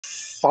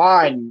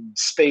fine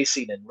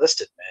spacing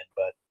enlisted men,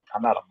 but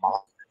I'm not a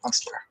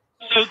monster.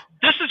 So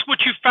this is what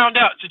you found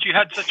out since you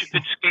had such a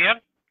good scan.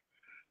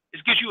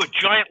 It gives you a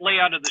giant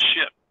layout of the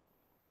ship.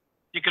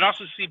 You can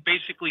also see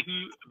basically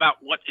about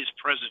what is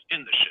present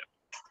in the ship.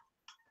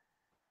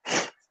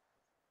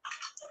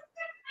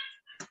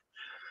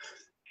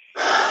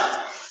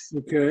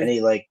 Okay.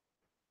 Any like,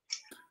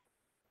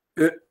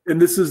 and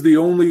this is the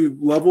only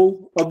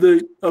level of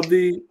the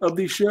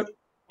ship?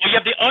 Well, you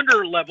have the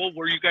under level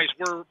where you guys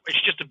were.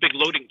 It's just a big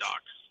loading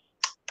dock.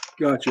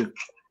 Gotcha.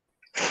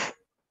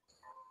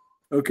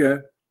 Okay.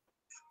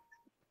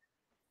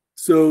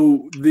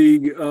 So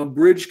the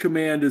bridge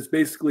command is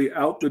basically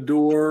out the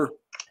door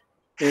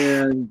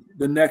and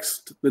the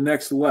next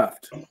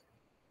left.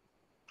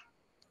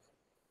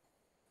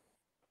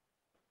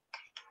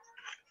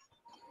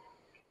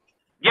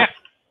 Yeah.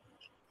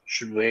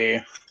 should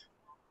we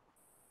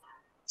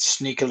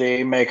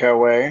sneakily make our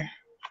way?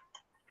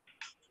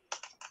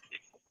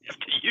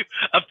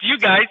 Up to you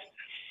guys.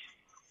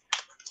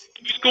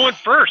 Who's going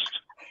first?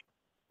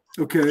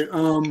 Okay.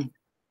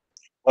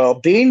 Well,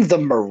 being the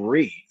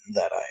Marine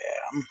that I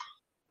am,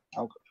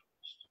 I'll go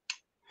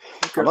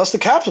first. Okay. Unless the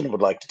captain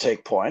would like to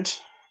take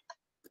point.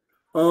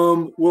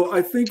 Well,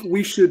 I think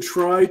we should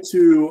try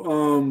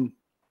to.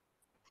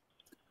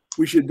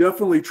 We should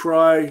definitely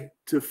try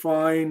to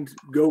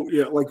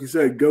like you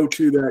said, go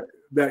to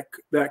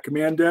that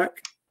command deck,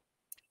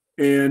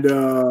 and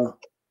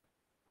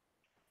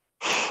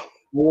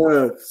we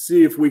want to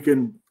see if we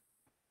can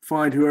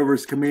find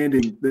whoever's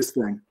commanding this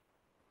thing.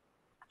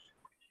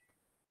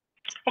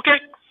 Okay.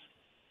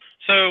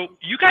 So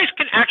you guys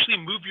can actually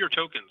move your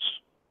tokens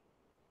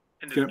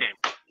in this game.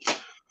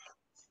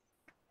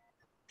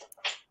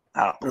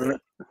 Oh. All right.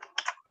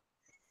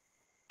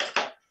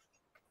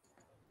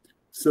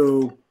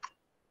 So,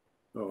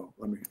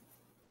 let me.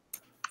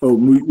 Oh,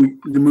 we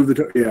can move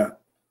the yeah.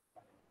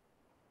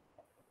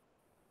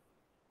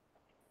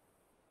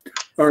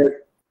 All right.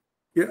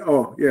 Yeah.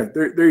 Oh, yeah.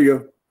 There you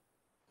go.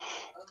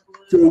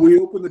 So we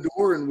open the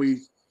door and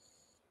we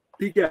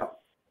peek out.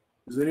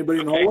 Is anybody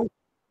in the hallway?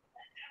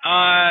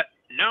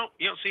 No,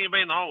 you don't see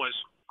anybody in the hallways.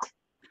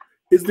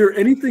 Is there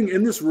anything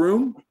in this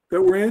room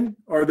that we're in?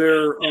 Are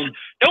there?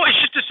 No,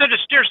 it's just a set of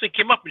stairs that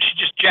came up and she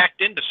just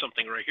jacked into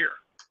something right here.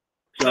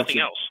 It's Gotcha. nothing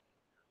else.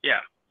 Yeah,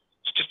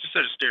 it's just a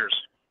set of stairs.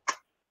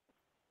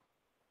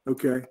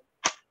 Okay.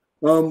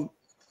 When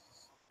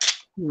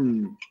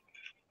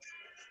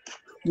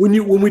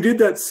we did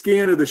that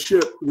scan of the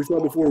ship we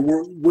saw before,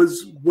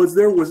 was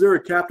there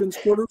a captain's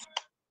quarters?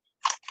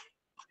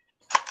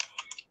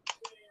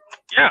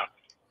 Yeah.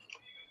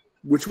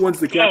 Which one's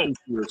the captain's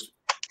quarters?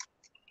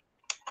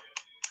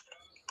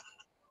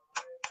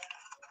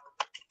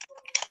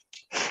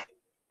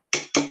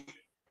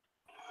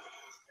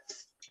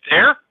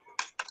 There?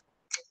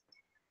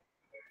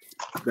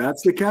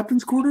 That's the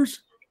captain's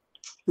quarters?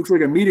 Looks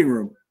like a meeting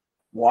room.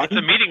 What? It's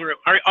a meeting room.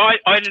 I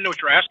didn't know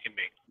what you were asking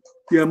me.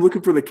 Yeah, I'm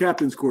looking for the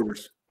captain's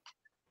quarters.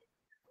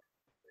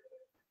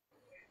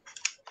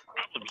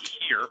 Probably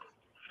here.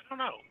 I don't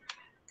know.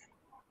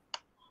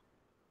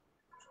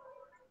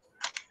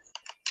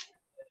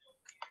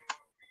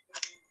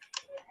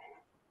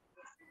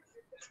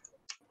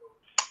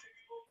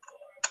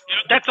 You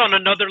know, that's on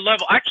another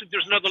level. Actually,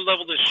 there's another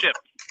level of this ship.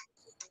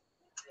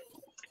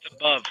 It's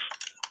above.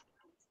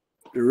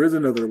 There is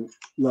another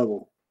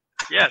level.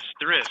 Yes,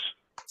 there is.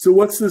 So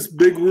what's this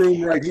big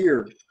room right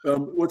here?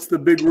 What's the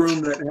big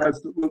room that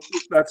has?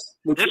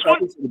 This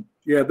one?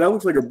 Yeah, that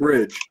looks like a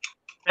bridge.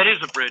 That is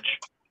a bridge.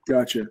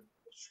 Gotcha.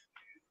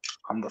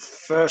 On the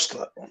first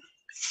level.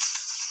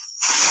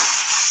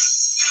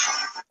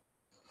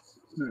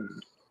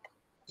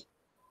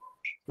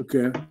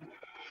 Okay.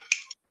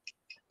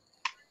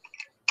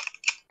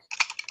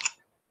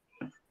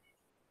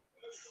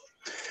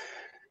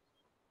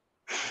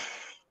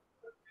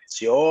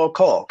 It's your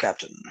call,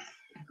 Captain.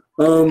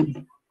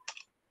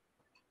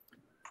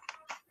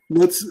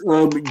 Let's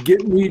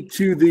get me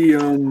to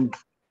the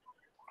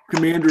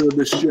commander of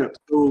the ship.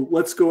 So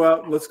let's go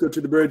out. Let's go to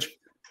the bridge,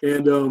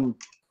 and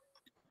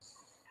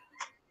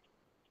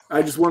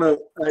I just want to.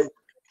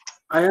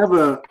 I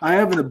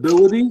have an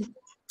ability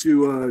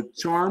to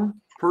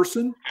charm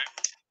person.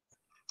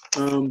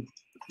 One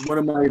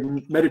of my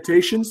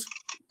meditations.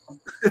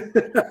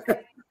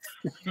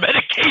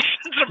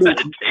 Medications or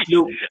meditations?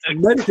 No,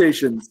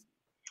 meditations.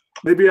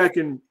 Maybe I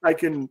can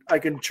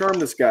charm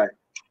this guy.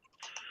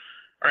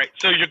 All right,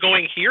 so you're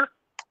going here?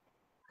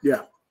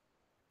 Yeah.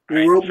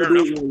 Right, We're opening fair the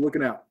doors enough. and we're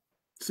looking out.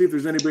 See if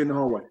there's anybody in the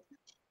hallway.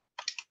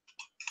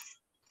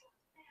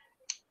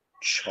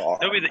 Charm.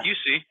 Nobody that you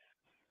see.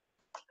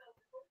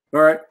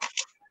 All right.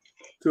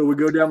 So we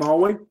go down the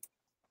hallway.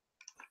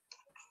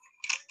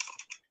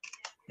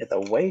 Yeah,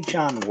 the way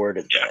John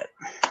worded that.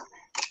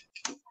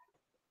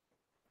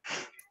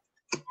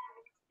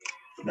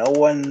 No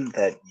one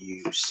that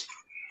you see.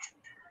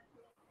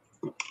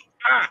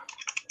 Ah.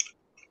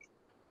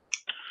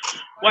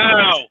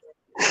 Wow.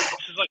 This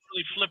is like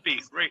really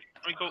flippy. Right.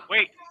 Let me go.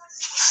 Wait.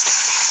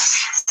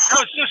 No,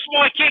 it's so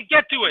small I can't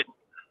get to it.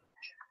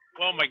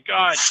 Oh my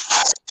God.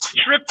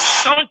 Trip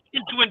sunk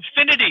into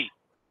infinity.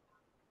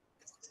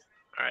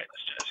 All right,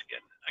 let's try this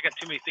again. I got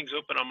too many things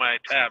open on my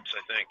tabs,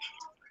 I think.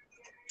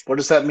 What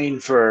does that mean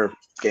for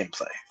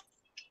gameplay?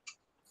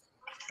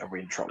 Are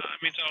we in trouble?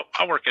 It means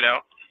I'll work it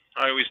out.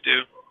 I always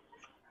do.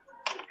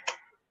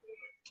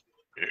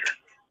 Here.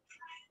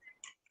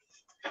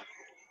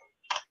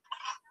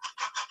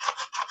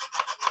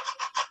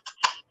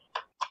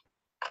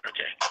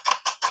 Okay.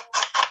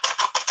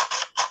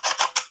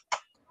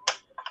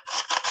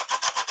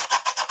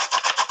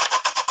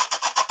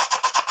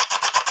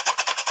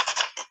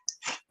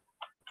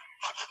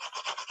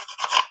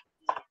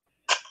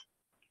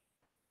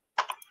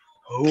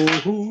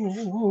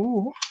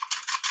 Oh.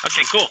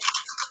 Okay, cool.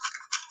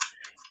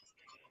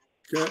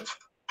 Okay.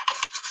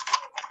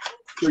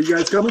 So you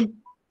guys coming?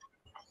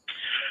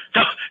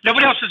 No,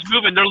 nobody else is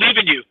moving. They're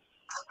leaving you.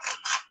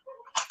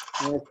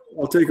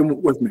 I'll take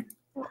them with me.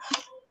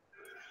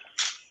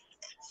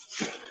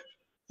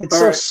 It's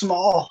so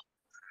small.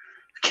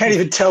 I can't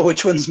even tell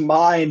which one's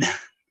mine.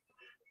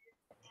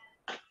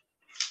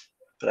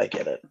 But I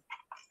get it.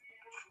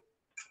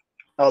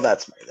 Oh,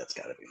 that's me. That's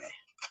got to be me.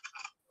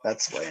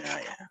 That's the way now,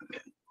 yeah.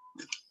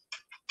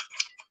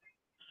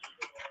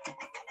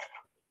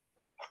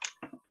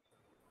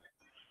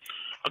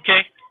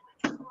 Okay.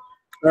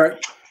 All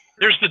right.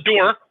 There's the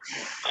door.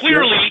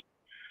 Clearly,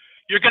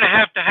 you're going to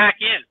have to hack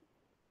in.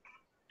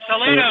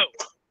 Salado.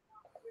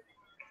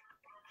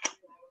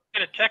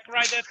 Gonna tech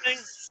ride that thing?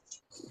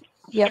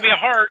 Yep. Give me a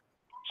heart.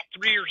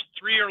 Three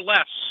or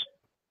less.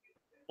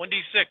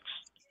 1d6.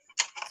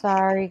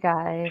 Sorry,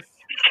 guys.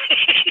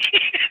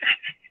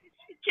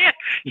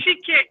 She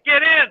can't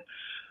get in.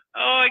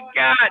 Oh my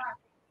God.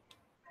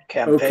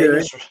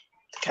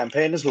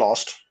 Campaign is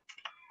lost.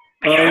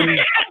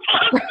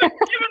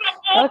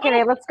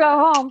 Okay, let's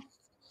go home.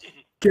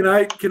 Can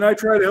I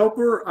try to help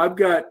her? I've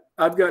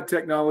got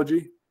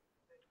technology.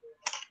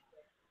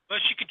 But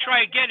she could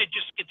try again. It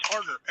just gets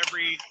harder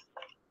every.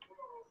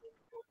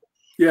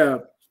 Yeah.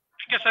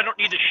 I guess I don't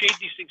need to shade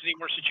these things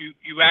anymore since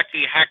you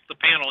actually hacked the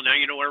panel. Now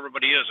you know where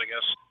everybody is, I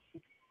guess.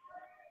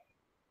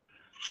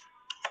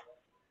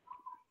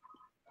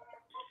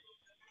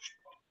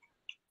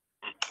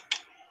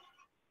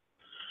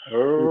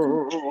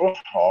 Oh,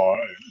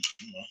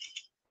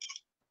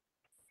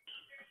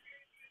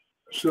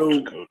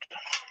 so,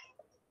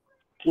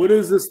 what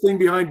is this thing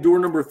behind door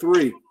number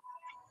 3?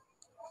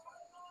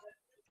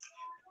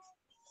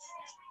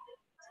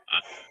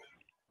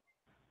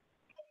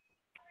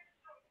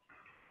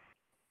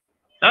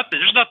 Nothing.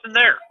 There's nothing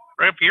there.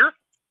 Right up here?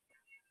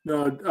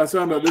 No, I was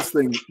talking about this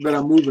thing that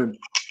I'm moving.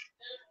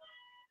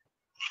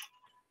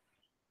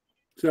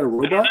 Is that a I don't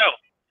robot? know.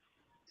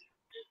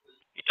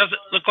 It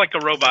doesn't look like a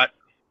robot.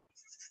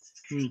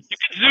 You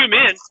can zoom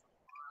in.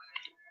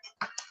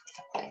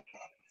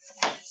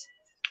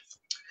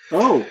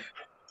 Oh.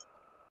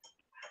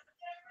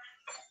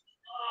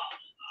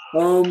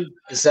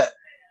 Is that?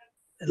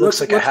 It looks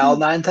like a HAL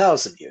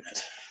 9000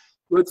 unit.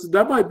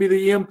 That might be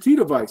the EMT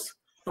device.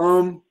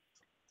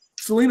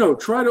 Celino,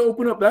 try to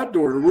open up that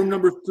door to room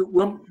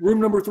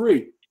number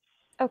 3.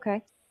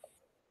 Okay.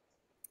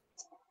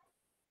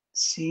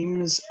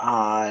 Seems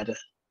odd.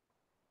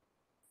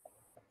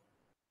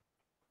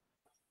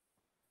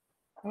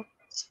 Oh.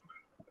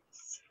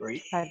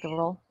 3. Had to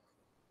roll.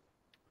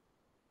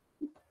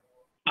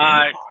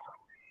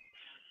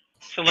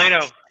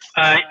 Seleno,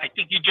 I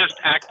think you just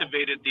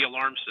activated the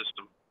alarm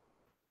system.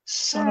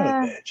 Son of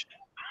a bitch.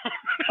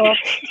 Oops.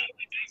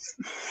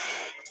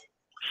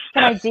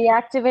 Can I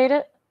deactivate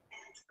it?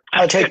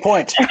 I'll take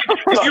point. If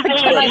you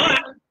roll a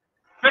 1,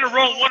 better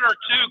roll 1 or 2.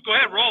 Go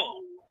ahead,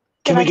 roll.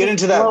 Can we get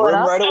into that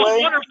room right Roll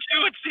away? 1 or 2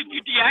 and see if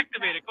you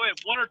deactivate it. Go ahead,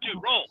 1 or 2,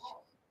 roll.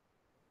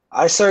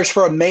 I searched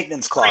for a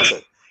maintenance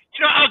closet.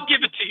 You know, I'll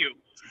give it to you.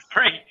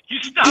 All right, you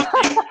stop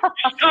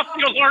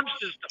the alarm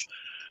system.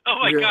 Oh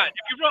my God! If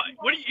you roll,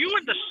 what are you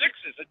in the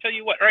 6s? I tell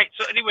you what. All right.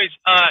 So, anyways,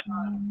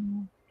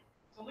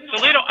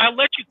 Toledo, I'll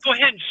let you go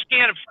ahead and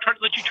scan and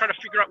let you try to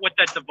figure out what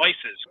that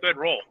device is. Go ahead,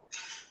 roll.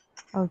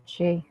 Oh,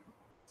 gee.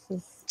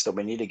 So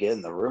we need to get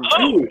in the room.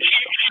 Oh,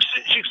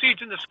 she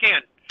succeeds in the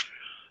scan.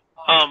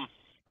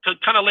 To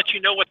kind of let you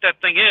know what that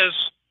thing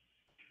is.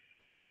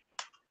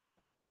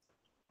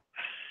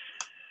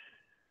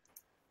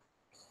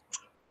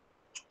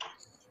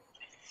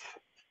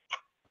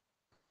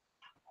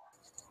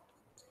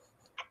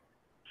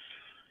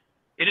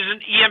 It is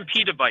an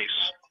EMP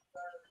device.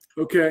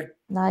 Okay.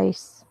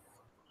 Nice.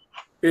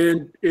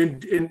 And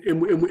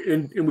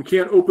we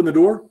can't open the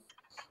door?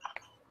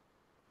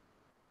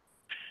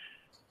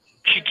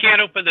 She can't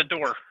open the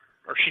door,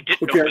 or she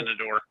didn't open the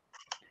door.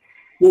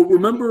 Well,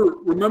 remember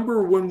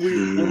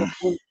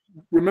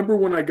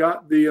when I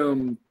got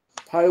the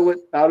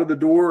pilot out of the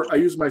door, I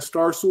used my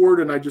star sword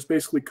and I just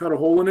basically cut a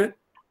hole in it?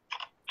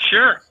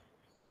 Sure.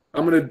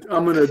 I'm gonna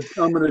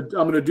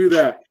do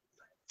that.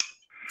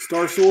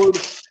 Star sword.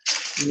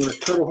 I'm gonna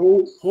cut a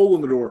hole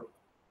in the door.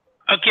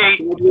 Okay.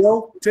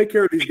 Well, take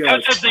care of these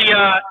guys. Because of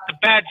the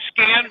bad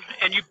scan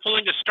and you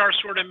pulling a star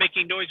sword and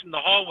making noise in the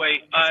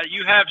hallway,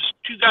 you have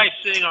 2 guys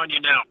sitting on you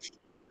now.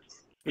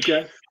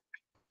 Okay.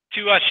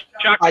 To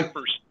shotgun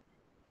first.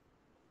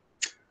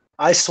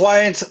 I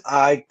Swyant,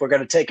 we're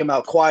going to take him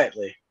out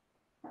quietly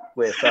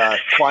with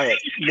quiet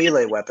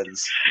melee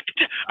weapons.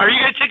 Are you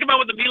going to take him out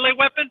with a melee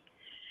weapon?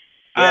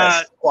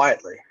 Yes,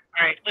 quietly.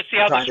 All right, let's see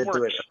how Trying this to do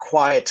works. it a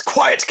quiet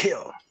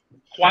kill.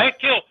 Quiet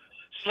kill.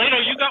 Slato,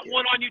 you got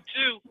one on you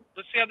too.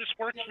 Let's see how this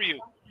works for you.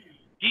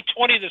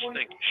 D20 this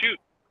thing. Shoot.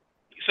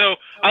 So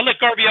I'll let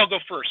Garbiel go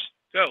first.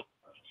 Go.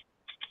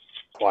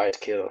 Quiet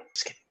kill.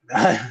 Just kidding.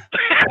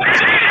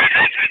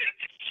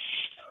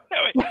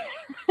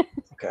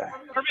 Okay.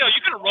 Garbiel,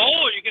 you gonna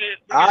roll or you gonna?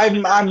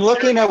 I'm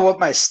looking at what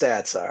my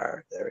stats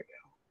are. There we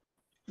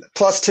go.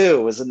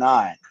 +2 was a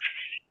 9.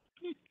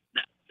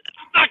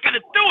 Not gonna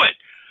do it.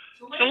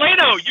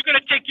 Seleno, you're gonna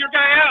take your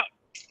guy out.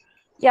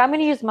 Yeah, I'm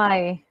gonna use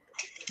my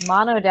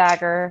mono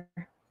dagger.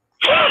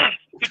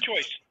 Good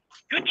choice.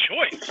 Good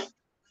choice.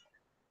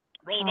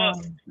 Roll him up.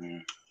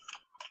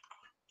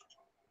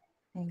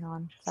 Hang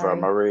on. For a Sorry.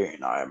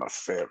 Marine, I am a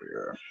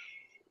failure.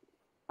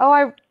 Oh,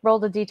 I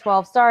rolled a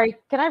d12. Sorry.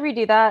 Can I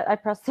redo that? I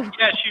pressed the.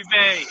 Yes, you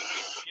may.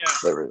 Yeah.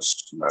 There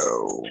is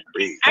no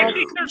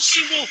Actually, redos.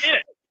 13 will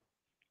hit.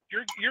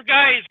 Your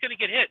guy is gonna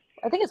get hit.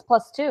 I think it's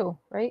 +2,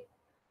 right?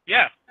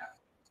 Yeah.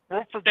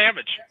 Roll for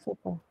damage.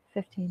 Super.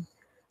 15.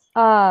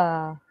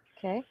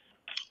 Okay.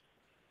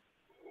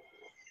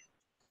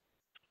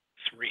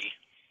 3.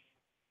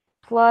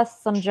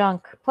 Plus some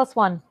junk.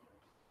 +1.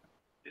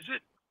 Is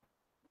it?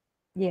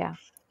 Yeah.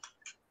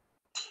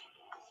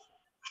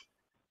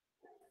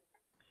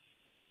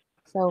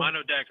 So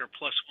Mono dagger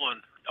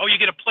 +1. Oh, you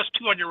get a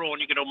 +2 on your roll,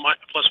 and you get a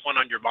 +1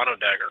 on your mono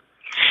dagger.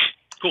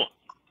 Cool.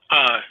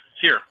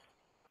 Here.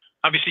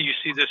 Obviously, you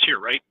see this here,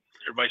 right?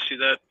 Everybody see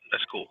that?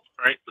 That's cool.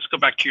 All right, let's go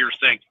back to your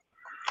thing.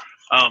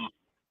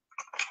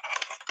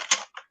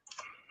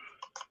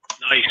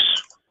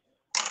 Nice.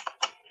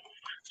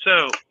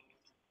 So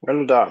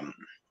Well done.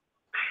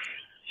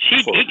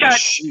 he got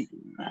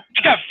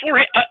 4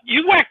 hit.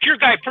 You whacked your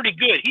guy pretty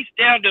good. He's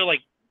down to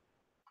like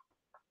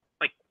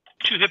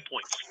 2 hit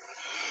points.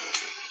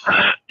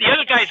 The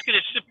other guy's going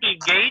to simply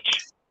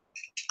engage.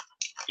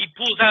 He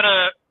pulls out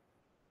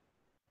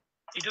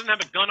he doesn't have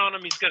a gun on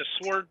him. He's got a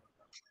sword.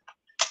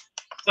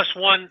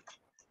 +1,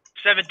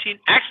 17.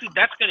 Actually,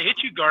 that's going to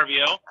hit you,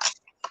 Garviel.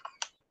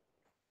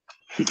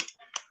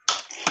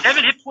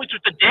 7 hit points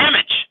with the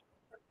damage.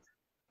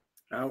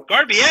 Ouch.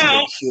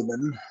 Garviel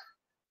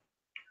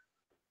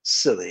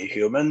Silly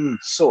human.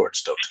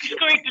 Swords don't is kill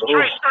going to people.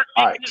 try to start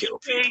I making his kill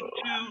way people.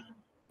 to.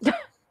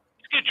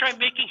 He's going to try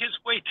making his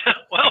way to.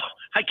 Well,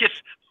 I guess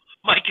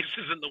Micus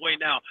is in the way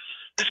now.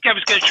 This guy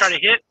was going to try to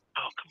hit.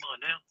 Oh, come on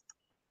now.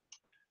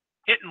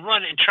 Hit and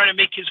run and try to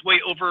make his way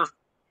over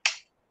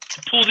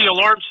to pull the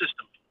alarm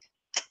system.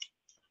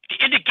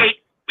 To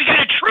indicate we got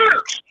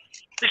intruders.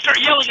 They start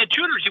yelling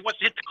intruders. He wants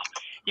to hit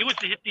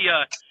the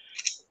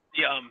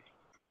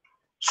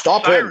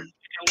Stop siren. him.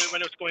 To let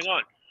know what's going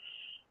on.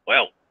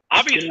 Well,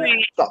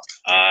 obviously, Stop.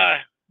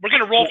 we're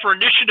going to roll for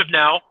initiative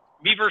now.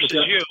 Me versus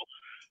Okay. you.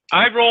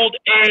 I rolled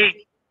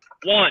a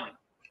 1.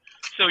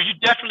 So you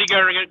definitely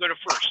are going to go to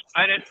first.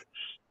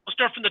 We'll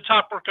start from the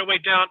top, work our way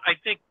down. I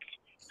think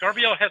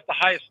Garviel has the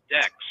highest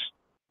dex,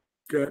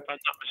 Good. if I'm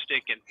not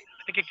mistaken.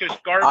 I think it goes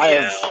I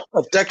have Garviel.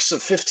 a dex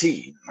of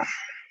 15.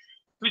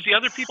 Who's the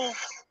other people?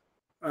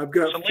 I've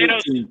got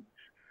Selena's- 14.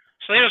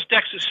 Seleno's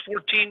dex is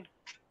 14.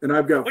 And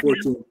I've got What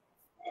 14.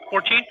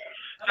 14?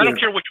 I don't Yeah.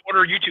 care which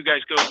order you two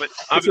guys go, but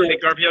obviously,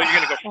 Garviel, you're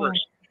going to go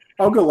first.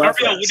 I'll go last.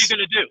 Garviel, what are you going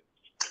to do?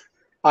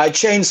 I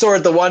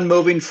chainsword the one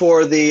moving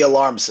for the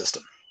alarm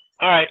system.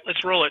 All right,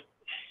 let's roll it.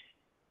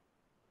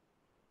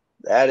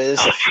 That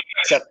is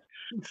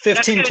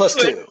 15 That's plus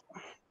gonna do 2.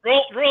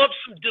 Roll up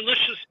some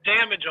delicious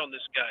damage on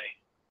this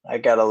guy. I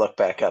gotta look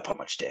back up how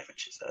much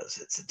damage it does.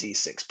 It's a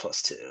d6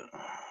 plus 2.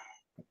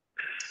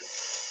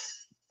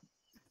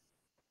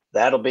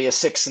 That'll be a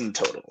 6 in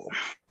total.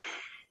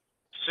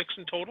 6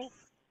 in total?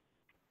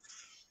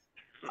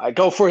 I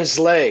go for his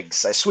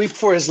legs. I sweep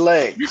for his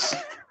legs.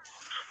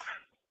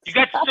 You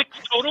got 6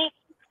 total?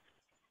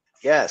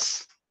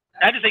 Yes.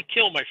 That is a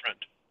kill, my friend.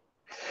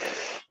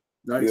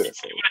 Nice.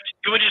 Beautiful.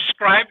 You want to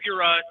describe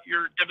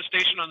your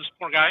devastation on this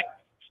poor guy?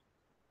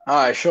 All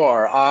right,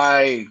 sure.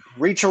 I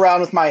reach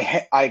around with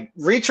I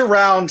reach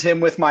around him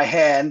with my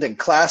hand and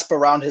clasp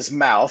around his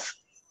mouth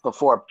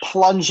before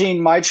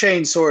plunging my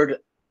chainsword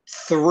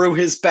through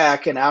his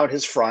back and out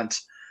his front,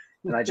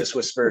 and I just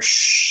whisper,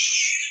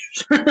 "Shh."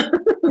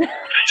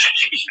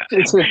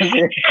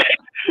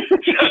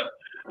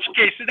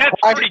 Okay, so that's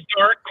pretty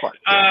dark.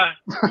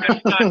 That's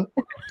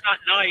not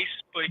nice,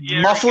 but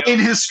yeah. Muffling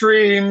his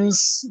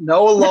screams,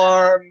 no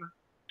alarm.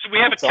 So we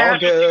have a It's all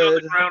casualty on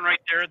good. the ground right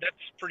there. That's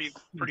pretty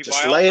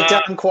Just wild. lay it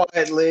down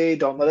quietly.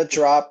 Don't let it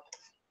drop.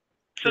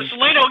 So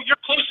Seleno, you're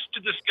closest to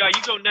this guy.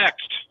 You go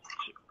next.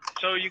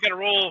 So you got to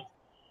roll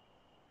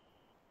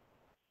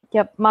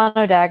Yep,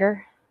 mono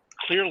dagger.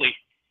 clearly.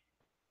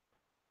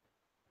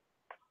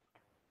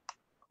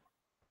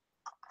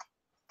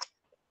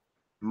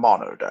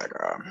 Mono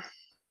dagger.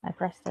 I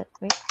pressed it.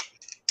 Wait.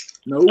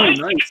 No,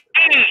 nice.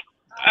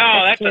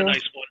 Oh, that's a Two.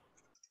 nice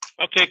one.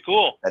 Okay,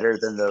 cool. Better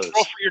than those.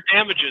 Roll for your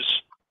damages.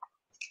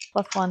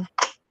 +1.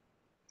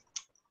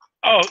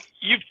 Oh,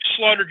 you've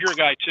slaughtered your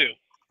guy too.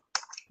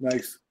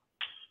 Nice.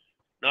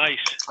 Nice.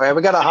 All right,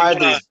 we gotta hide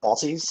these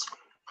bodies.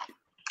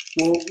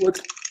 Well,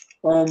 let's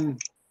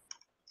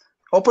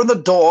open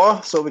the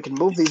door so we can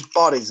move these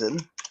bodies in.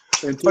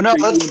 Oh no,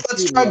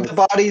 let's drag the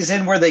bodies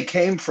in where they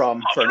came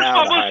from for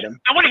now to hide them.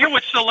 I want to hear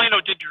what Solano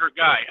did to her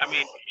guy. I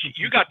mean,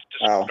 you got to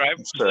describe.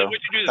 That's true. What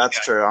you do That's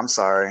true. I'm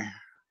sorry.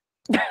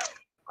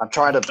 I'm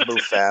trying to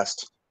move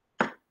fast.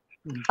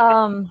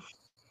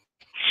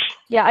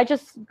 Yeah, I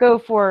just go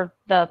for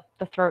the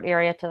throat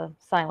area to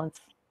silence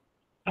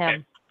him.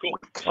 Okay, cool.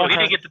 So he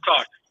didn't get to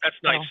talk. That's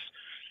nice.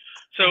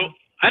 So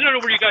I don't know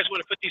where you guys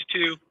want to put these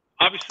two.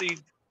 Obviously,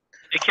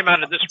 they came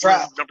out of this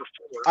room, number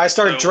 4. I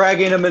start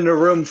dragging them into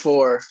room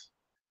 4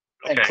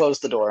 and close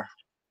the door.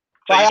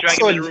 So you drag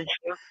them into room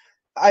 4?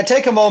 I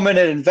take a moment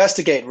and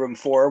investigate room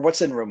 4.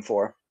 What's in room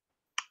 4?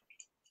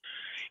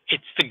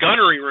 It's the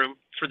gunnery room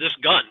for this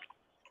gun.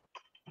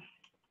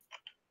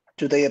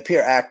 Do they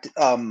appear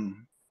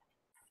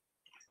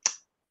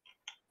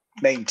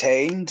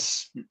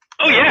maintained?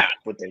 Oh yeah.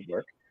 Would they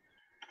work?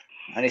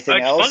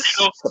 Anything else?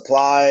 Functional.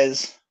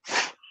 Supplies,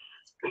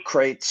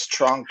 crates,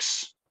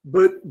 trunks.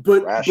 But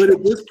at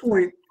this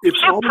point, if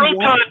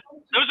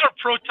those are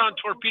proton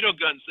torpedo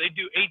guns. They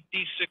do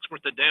 8d6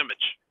 worth of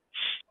damage.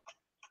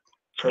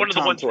 It's one of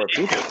the ones.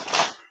 Torpedo.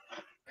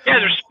 Yeah,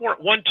 they're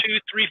sport 1, 2,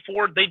 3,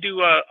 4. They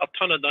do a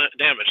ton of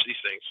damage. These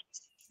things.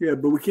 Yeah,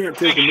 but we can't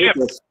take them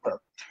with us.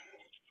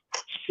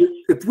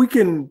 If we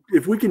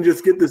can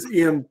just get this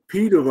EMP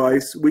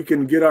device, we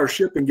can get our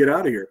ship and get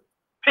out of here.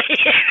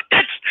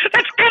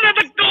 that's kind of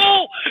the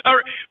goal.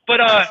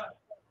 But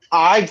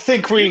I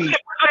think we. You're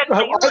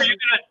gonna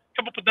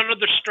come up with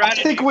another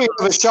strategy. I think we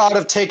have a shot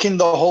of taking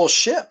the whole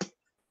ship.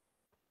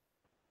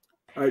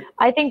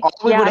 I think all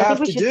we would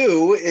have to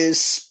do is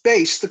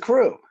space the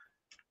crew.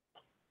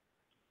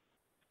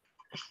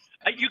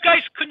 You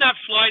guys could not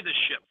fly this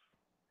ship.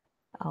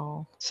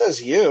 Oh.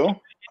 Says you.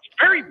 It's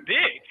very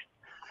big.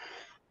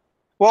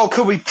 Well,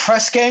 could we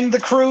press gang the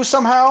crew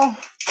somehow?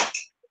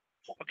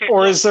 Okay.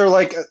 Or is there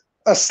like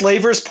a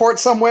slaver's port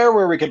somewhere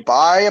where we could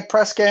buy a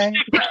press gang?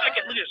 For a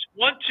second, look at this.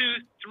 1, 2,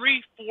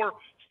 3, 4,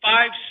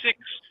 5, 6,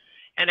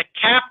 and a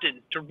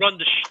captain to run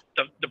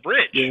the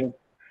bridge. Yeah.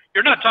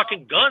 You're not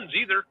talking guns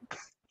either.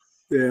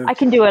 Yeah. I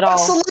can do it all.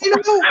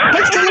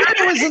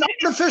 Pestilino is an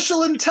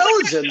artificial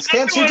intelligence.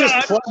 Can't you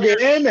just plug it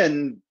in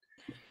and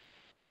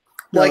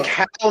like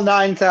HAL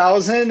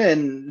 9000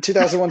 and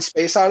 2001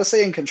 Space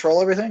Odyssey and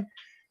control everything?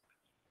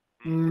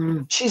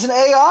 She's an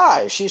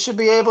AI. She should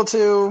be able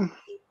to.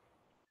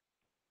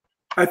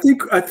 I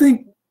think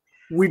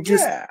we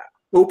just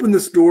open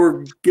this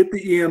door, get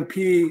the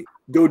EMP,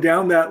 go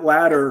down that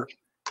ladder,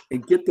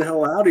 and get the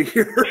hell out of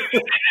here.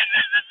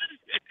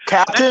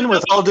 Captain,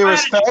 with all due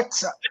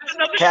respect,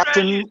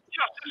 Captain. It's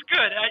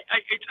good.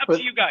 It's up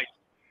to you guys.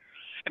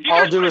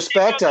 All due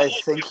respect, I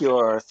think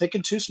you're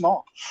thinking too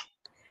small.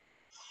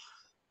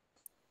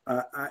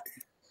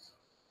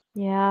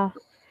 Yeah.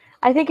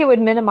 I think it would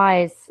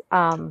minimize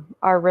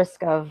our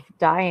risk of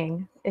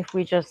dying if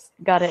we just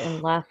got it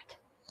and left.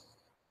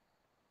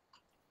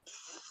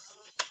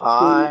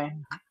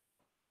 Fine.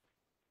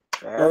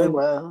 Very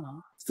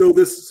well. So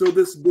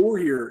this door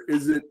here,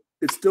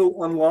 it's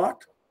still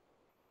unlocked?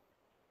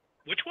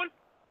 Which one?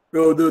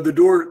 No, the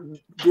door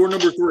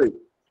number 3.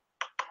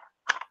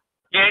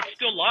 Yeah, it's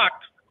still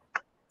locked.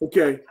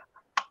 Okay.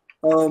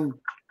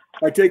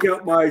 I take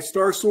out my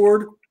star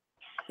sword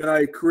and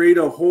I create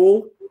a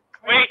hole.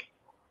 Wait.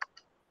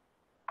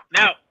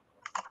 Now,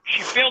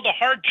 she failed a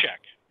hard check.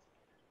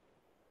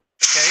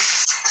 Okay?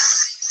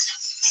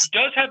 She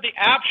does have the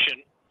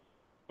option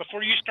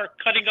before you start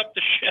cutting up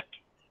the ship.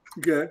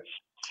 Okay.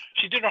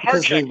 She did a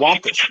hard check. You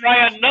could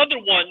try another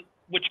one,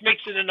 which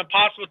makes it an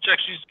impossible check.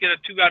 She's get a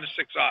 2 out of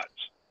 6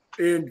 odds.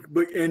 And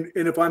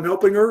if I'm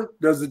helping her,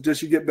 does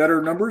she get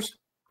better numbers?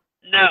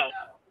 No.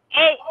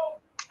 Oh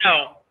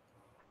no.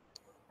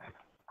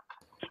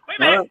 Wait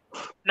a minute.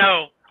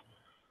 No.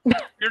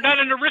 You're not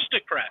an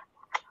aristocrat.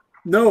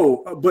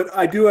 No, but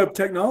I do have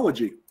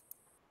technology.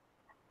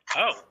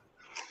 Oh.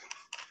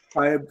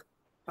 I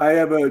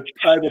have a.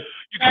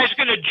 You guys are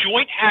gonna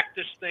joint hack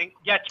this thing.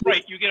 Yeah, that's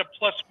right. You get a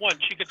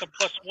 +1. She gets a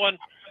 +1. So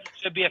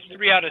it'd be a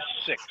 3 out of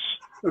 6.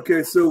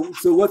 Okay, so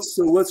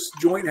let's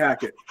joint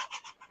hack it.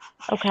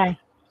 Okay.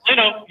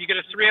 You get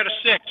a 3 out of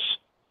 6.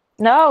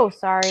 No,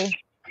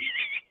 sorry.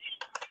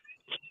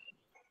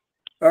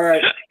 All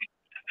right.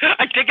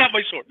 I take out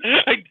my sword.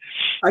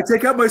 I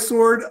take out my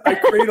sword. I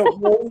create a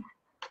hole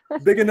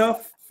big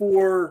enough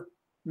for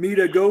me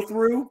to go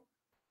through.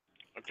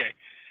 Okay.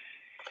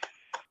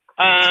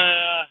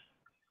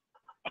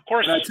 Of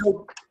course. And I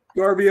tell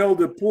Garviel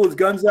to pull his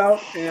guns out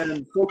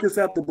and focus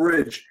at the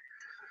bridge.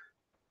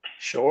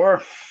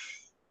 Sure.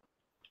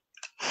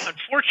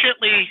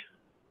 Unfortunately,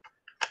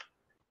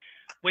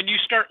 when you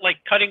start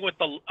like cutting with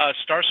the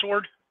star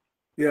sword,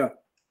 yeah.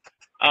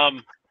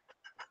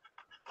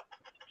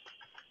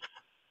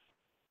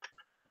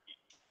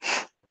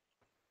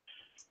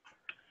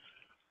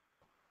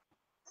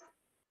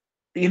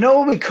 You know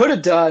what we could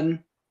have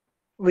done?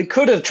 We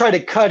could have tried to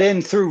cut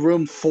in through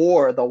room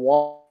 4, the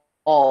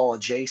wall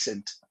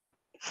adjacent.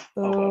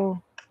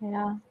 Oh,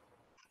 yeah.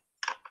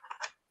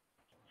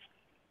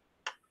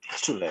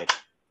 It's too late.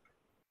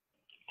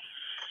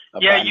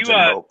 Yeah, you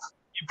Abandon hope.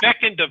 you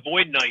beckoned to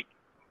Void Knight,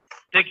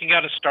 taking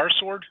out a Star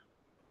Sword.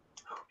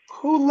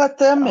 Who let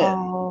them in?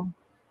 Oh.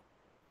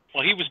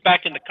 Well, he was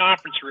back in the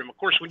conference room. Of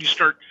course, when you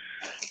start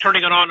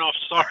turning it on off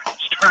Star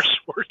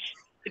Swords,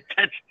 it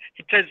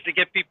tends to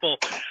get people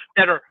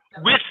that are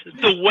with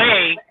the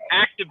way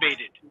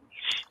activated. All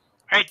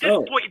right, at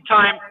this point in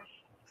time,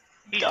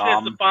 he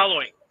says the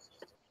following.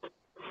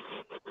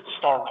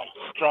 Star Knight,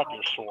 drop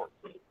your sword.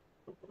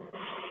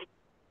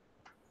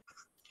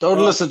 Don't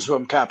listen to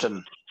him,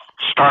 Captain.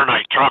 Star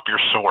Knight, drop your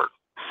sword.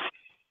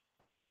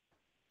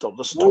 Don't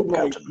listen to him,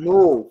 Captain.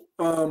 No.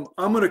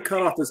 I'm going to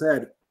cut off his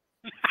head.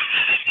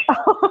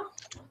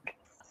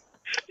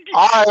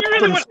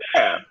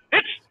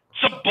 It's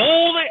a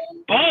bold.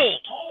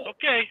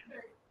 Okay.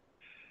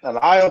 And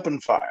I open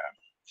fire.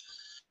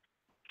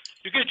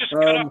 You're going to just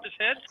cut off his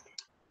head?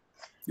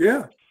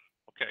 Yeah.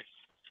 Okay.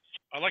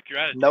 I like your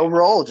attitude. No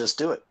roll, just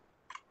do it.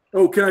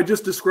 Oh, can I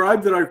just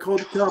describe that I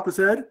cut off his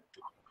head?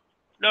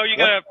 No, you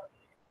got to.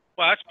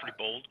 Well, that's pretty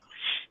bold.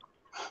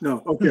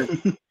 No, okay.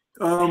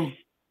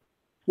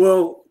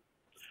 Well.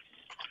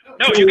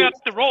 No, you got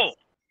the roll.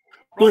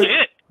 Roll the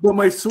hit. But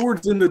my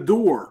sword's in the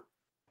door.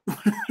 I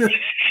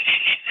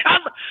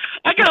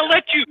gotta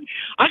let you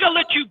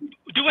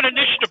do an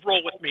initiative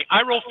roll with me.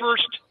 I roll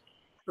first.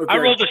 Okay. I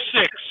rolled a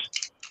 6.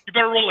 You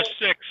better roll a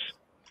 6.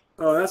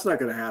 Oh, that's not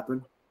gonna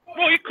happen.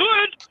 Well, you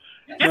could.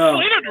 Get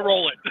Selena to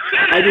roll it.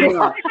 I did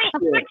not. You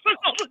roll 6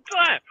 all the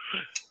time.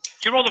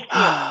 You roll a 4.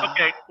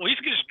 Okay. Well, he's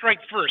gonna strike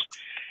first.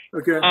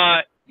 Okay.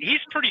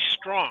 He's pretty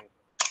strong.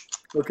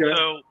 Okay.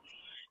 So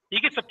he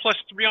gets a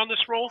 +3 on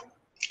this roll.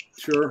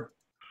 Sure.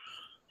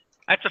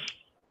 That's a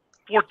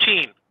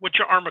 14. What's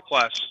your armor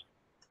class?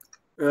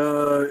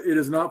 It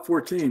is not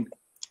 14.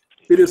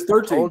 It is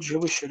 13. Told you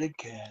we should have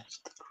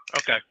guessed.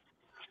 Okay.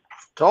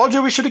 Told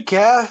you we should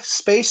have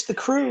spaced the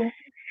crew.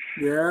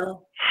 Yeah.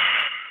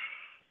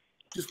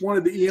 Just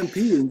wanted the EMP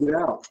and get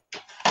out.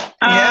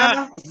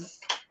 Yeah.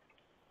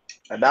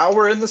 And now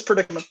we're in this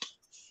predicament.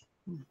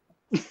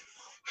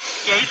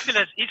 Yeah, he's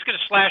gonna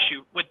slash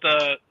you with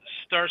the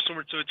Star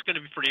Sword, so it's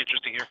gonna be pretty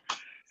interesting here.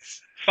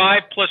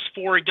 5 +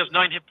 4, he does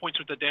 9 hit points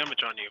with the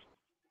damage on you.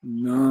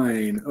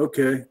 9.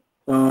 Okay.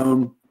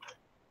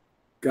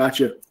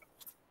 Gotcha.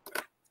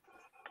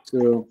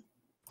 So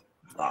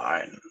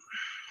 9.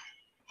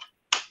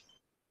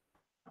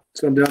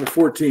 So I'm down to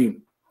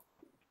 14.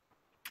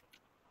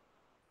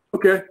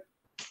 Okay.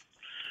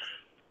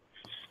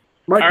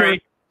 My turn.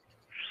 Right.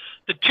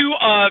 The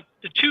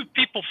two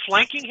people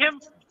flanking him,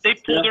 they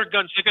pull their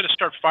guns. They're going to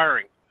start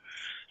firing.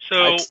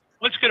 So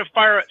one's going to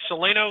fire at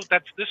Seleno.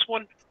 That's this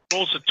one.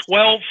 Rolls a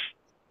 12.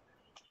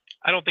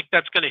 I don't think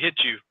that's going to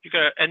hit you.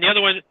 And the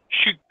other one,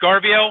 shoot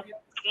Garviel.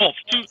 12.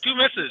 Two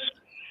misses.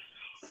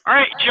 All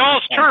right,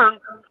 y'all's turn.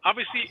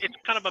 Obviously, it's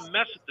kind of a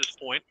mess at this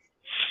point.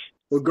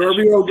 Well,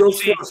 Garviel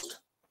goes first.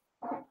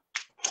 All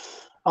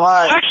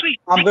right. Well, actually,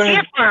 they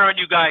can't fire on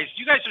you guys.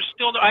 You guys are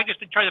still. I guess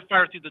they tried to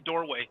fire through the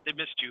doorway. They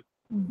missed you.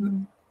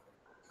 Mm-hmm.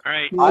 All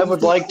right. I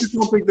would like to. I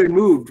don't think they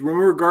moved.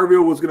 Remember,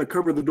 Garviel was going to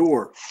cover the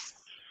door.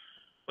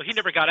 Well, he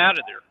never got out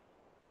of there,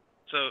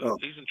 so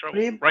he's in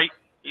trouble, right?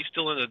 He's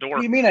still in the door. What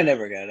do you mean I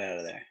never got out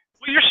of there?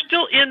 Well, you're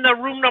still in the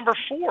room number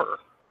 4.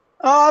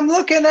 Oh, I'm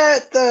looking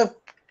at the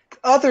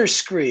other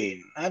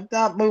screen. I'm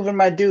not moving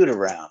my dude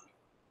around.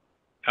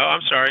 Oh,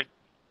 I'm sorry.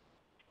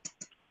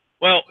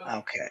 Well,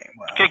 okay,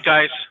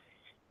 guys.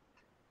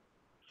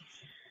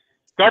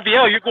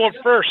 Garviel, you're going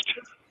first.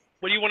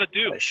 What do you want to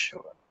do?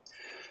 Sure.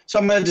 So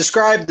I'm going to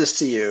describe this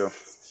to you,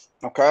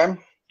 okay?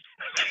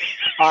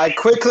 I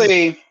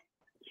quickly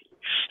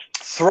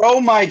throw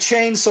my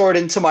chainsword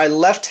into my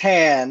left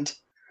hand,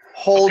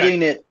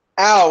 holding it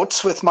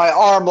out with my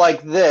arm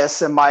like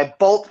this, and my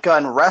bolt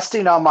gun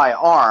resting on my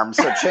arm.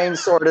 So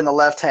chainsword in the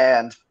left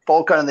hand,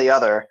 bolt gun in the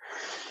other.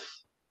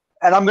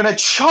 And I'm going to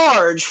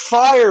charge,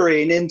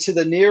 firing into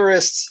the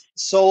nearest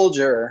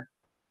soldier.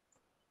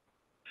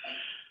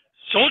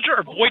 Soldier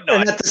or Void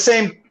Knight? And at the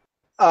same,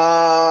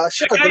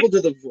 we'll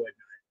do the Void Knight.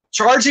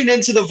 Charging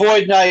into the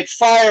Void Knight,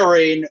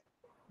 firing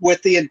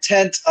with the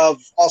intent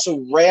of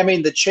also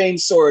ramming the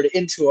chainsword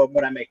into him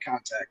when I make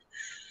contact.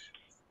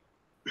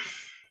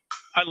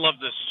 I love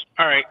this.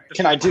 All right.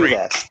 Can I do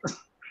that?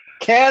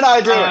 Can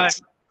I do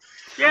it?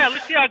 Yeah,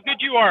 let's see how good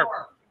you are.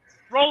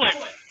 Roll it.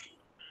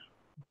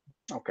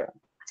 Okay.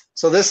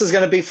 So this is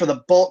going to be for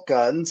the bolt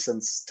gun,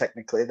 since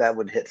technically that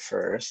would hit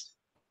first.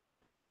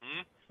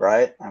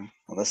 Right?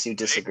 Unless you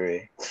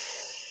disagree.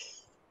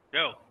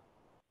 No.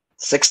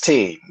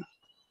 16.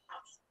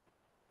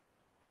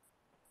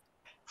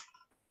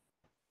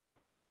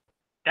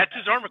 That's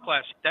his armor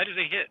class. That is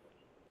a hit.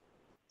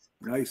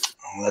 Nice.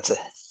 Oh, that's a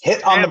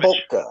hit on the bolt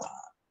gun.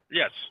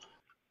 Yes.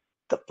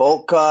 The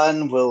bolt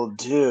gun will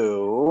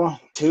do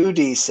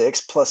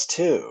 2d6 +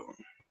 2.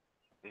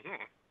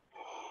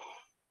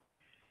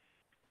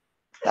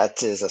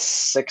 That is a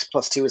 6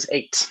 plus 2 is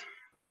 8.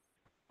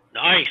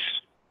 Nice.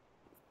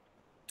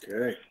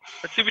 Okay.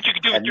 Let's see what you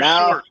can do And with your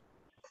now, sword.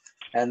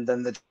 and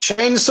then the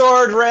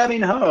chainsword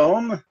ramming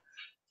home.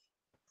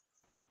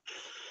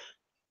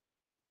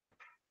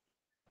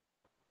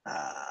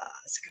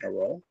 It's gonna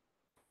roll.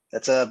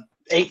 That's a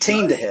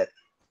 18 to hit.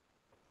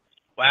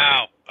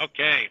 Wow.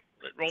 Okay.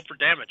 Roll for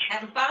damage.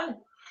 Having fun.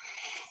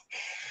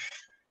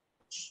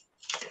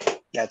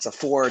 That's a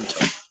 4 and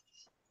 2.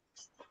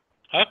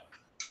 Huh?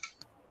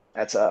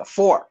 That's a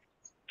 4.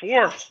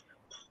 4.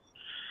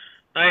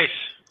 Nice.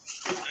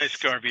 Nice,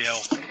 Garbiel.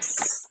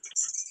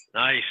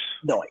 Nice.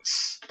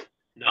 Nice.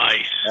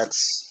 Nice.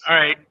 That's. All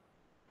right.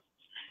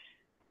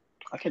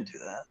 I can do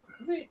that.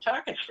 Who are you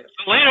talking to?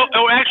 Leno,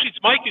 oh, actually, it's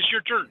Mike. It's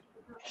your turn.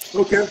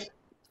 Okay.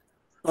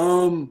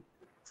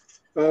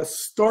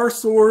 Star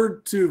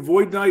sword to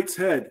Void Knight's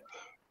head.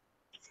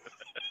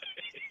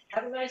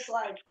 Have a nice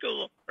life.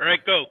 Cool. All right,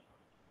 go.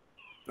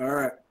 All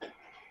right.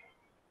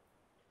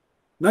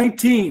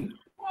 19.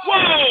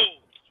 Whoa!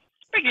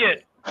 Big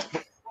hit.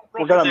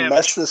 We're gonna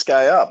mess this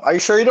guy up. Are you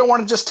sure you don't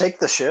want to just take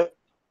the ship?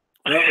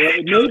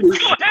 Maybe. Go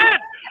ahead.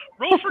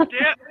 Roll for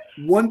damage.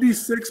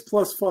 1d6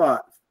 plus 5.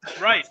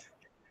 Right.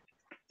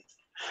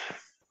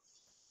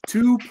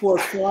 2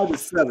 plus 5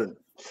 is 7.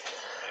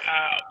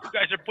 Wow. You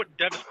guys are putting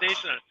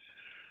devastation on it.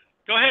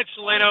 Go ahead,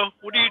 Solano.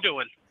 What are you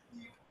doing?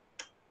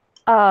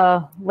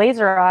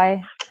 Laser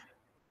eye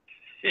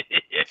So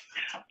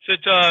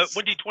it's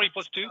 1d20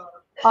 plus 2?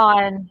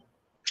 on.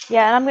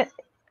 Yeah, and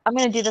I'm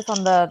gonna do this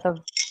on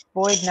the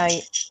Void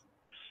Knight. Is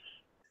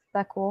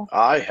that cool?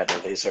 I had a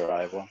laser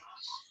eye one.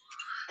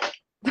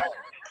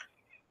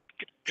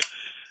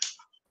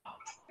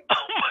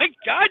 Oh my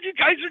God, you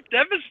guys are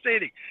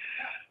devastating.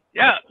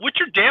 Yeah, what's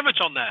your damage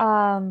on that?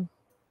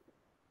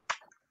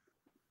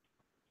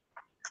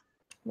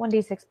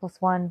 1d6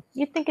 plus 1.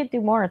 You'd think it'd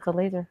do more. It's a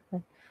laser.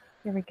 But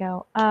here we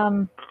go.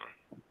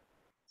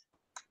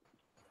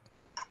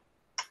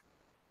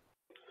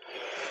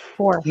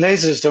 4.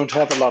 Lasers don't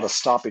have a lot of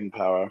stopping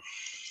power.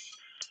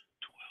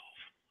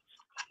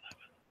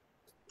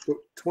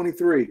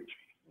 23.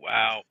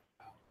 Wow.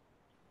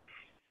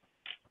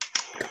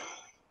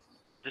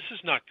 This is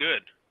not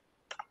good.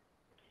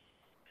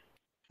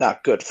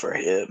 Not good for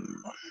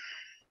him.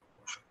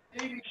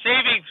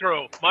 Saving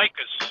throw,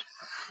 Micus.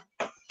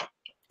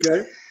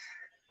 Okay.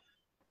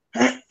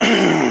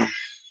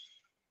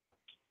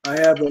 I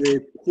have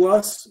a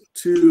plus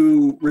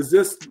to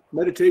resist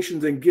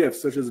meditations and gifts,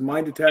 such as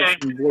mind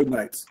attacks and void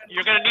knights.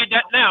 You're going to need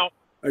that now.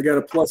 I got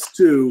a plus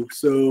 2,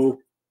 so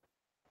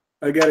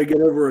I got to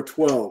get over a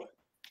 12.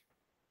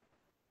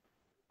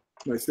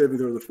 My saving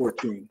throw is a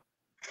 14.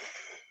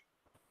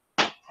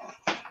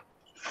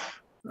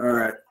 All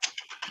right.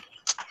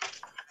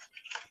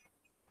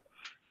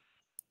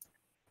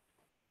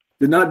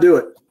 Did not do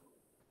it.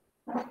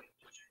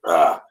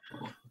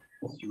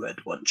 You had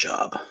one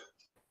job.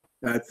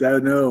 That's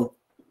no.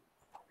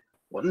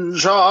 One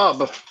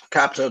job,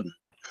 Captain.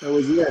 That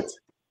was it.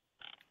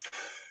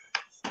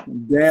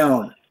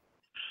 Down.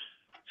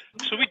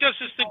 So he does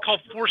this thing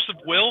called force of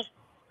will.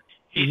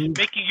 He's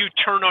making you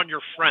turn on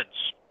your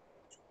friends.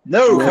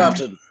 No,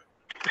 Captain.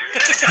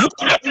 No.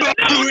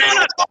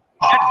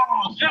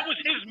 That was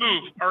his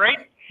move, all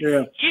right?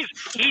 Yeah.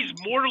 He's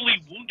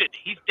mortally wounded.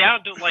 He's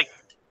down to like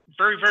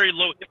very, very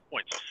low hit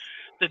points.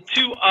 The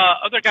two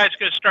other guys are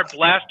going to start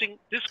blasting.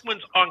 This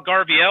one's on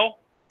Garviel.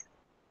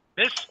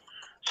 Miss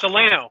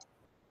Solano,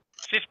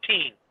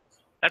 15.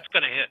 That's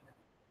going to hit.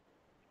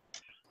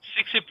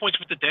 6 hit points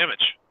with the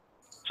damage.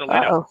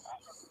 Solano.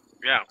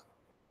 Yeah.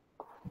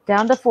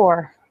 Down to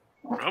 4.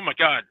 Oh my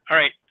God. All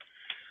right.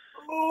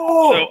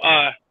 So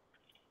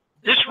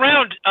this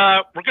round,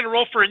 we're going to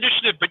roll for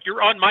initiative, but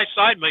you're on my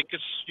side, Mike,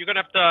 because you're going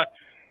to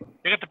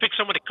have to pick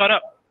someone to cut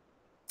up.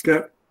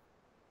 Okay.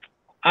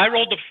 I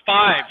rolled a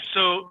 5.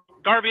 So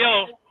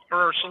Garviel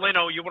or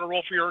Solano, you want to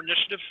roll for your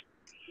initiative?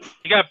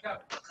 You got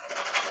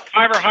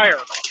 5 or higher.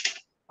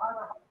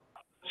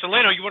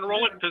 Solano, you want to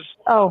roll it? Because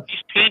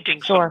he's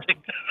painting something.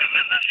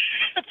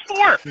 4.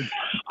 Oh,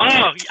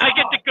 I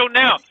get to go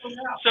now.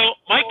 So,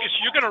 Micus,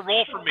 you're going to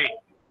roll for me.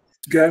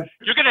 Okay.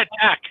 You're going to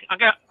attack. I'm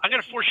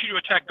going to force you to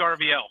attack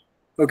Garviel.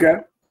 Okay.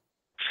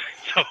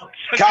 So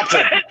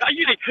Captain,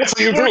 you what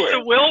are you force doing?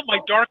 the will, my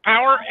dark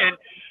power, and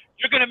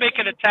you're going to make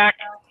an attack.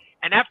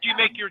 And after you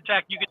make your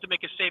attack, you get to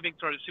make a saving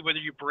throw to see whether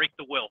you break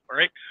the will. All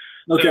right.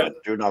 Okay. So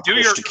You're not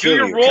do supposed to kill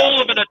your you, roll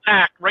Captain. of an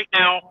attack right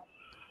now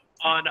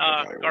on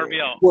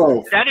Garviel.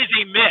 12. That is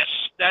a miss.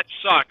 That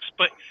sucks.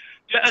 But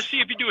let's see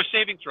if you do a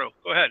saving throw.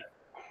 Go ahead.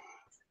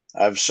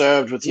 I've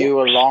served with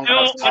you a long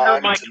enough Still under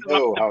time my to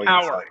know how collective you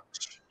power. fight.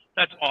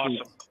 That's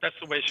awesome. That's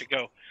the way it should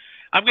go.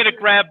 I'm going to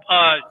grab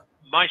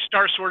my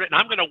Star Sword, and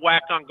I'm going to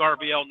whack on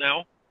Garviel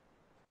now.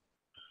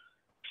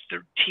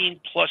 13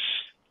 plus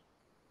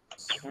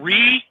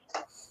 3,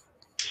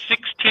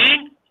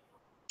 16.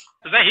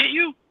 Does that hit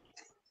you?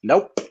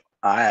 Nope.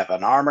 I have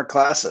an armor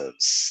class of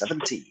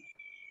 17.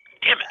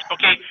 Damn it.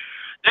 Okay.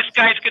 This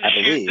guy's going to I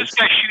shoot. believe. This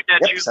guy's shooting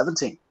at Yep, you.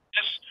 17.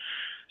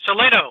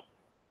 Solano,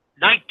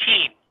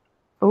 19.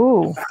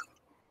 Ooh.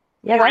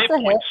 Yeah, 4 that's hit a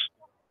hit. points.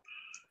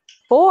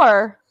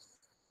 4.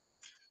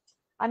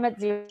 I'm at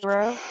 0.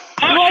 Oh,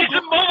 she's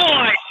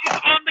immobilized. She's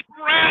on the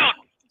ground.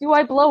 Do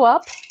I blow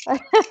up? No,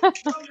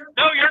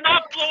 you're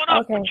not blowing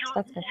up. Okay, But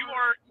that's good. you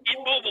are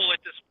immobile at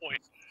this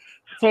point.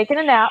 Taking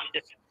a nap.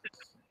 This is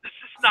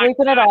not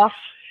Sleeping good. it off.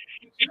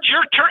 It's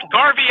your turn,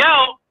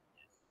 Garviel.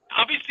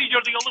 Obviously,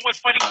 you're the only one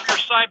fighting for your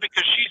side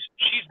because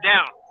she's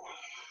down.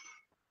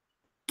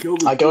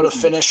 I go to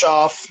finish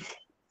off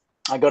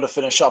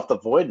the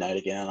Void Knight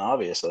again,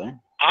 obviously.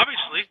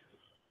 Obviously.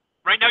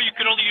 Right now, you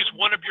can only use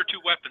one of your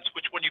 2 weapons.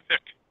 Which one you pick?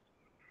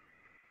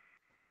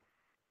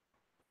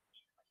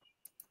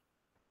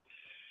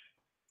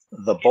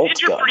 The bolt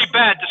You're gun. pretty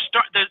bad.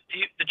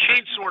 The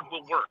chain sword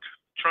will work.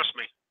 Trust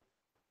me.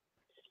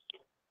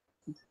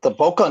 The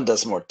bolt gun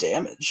does more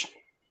damage.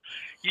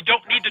 You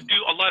don't need to do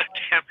a lot of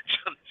damage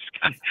on this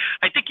guy.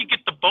 I think you get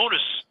the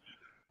bonus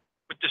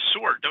with the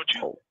sword, don't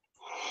you? Oh.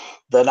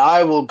 Then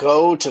I will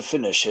go to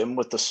finish him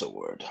with the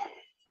sword.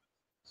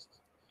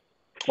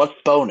 What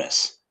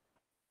bonus?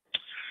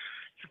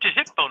 To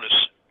hit bonus.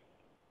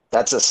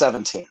 That's a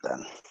 17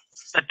 then.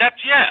 That's,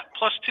 yeah,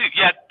 +2.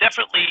 Yeah,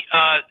 definitely.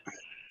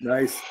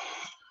 Nice.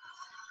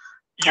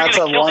 That's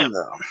a 1 him.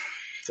 though.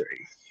 3.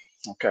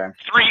 Okay.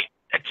 3.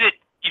 That's it.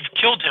 You've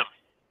killed him.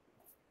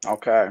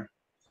 Okay.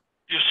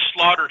 You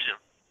slaughtered him.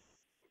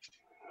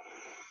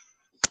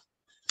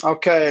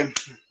 Okay.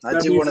 I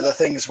do one of the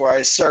things where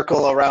I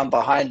circle around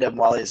behind him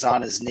while he's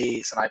on his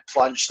knees, and I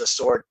plunge the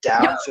sword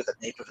down through the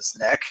nape of his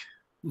neck.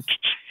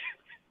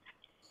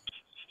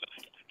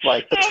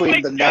 Like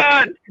between the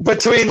neck,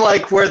 between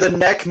like where the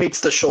neck meets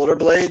the shoulder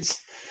blades,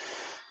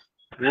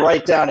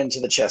 right down into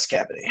the chest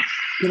cavity.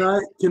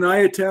 Can I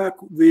attack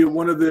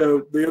one of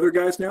the other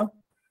guys now?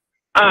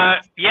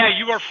 Yeah,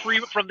 you are free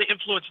from the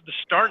influence of the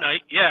Star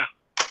Knight. Yeah.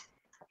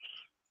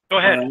 Go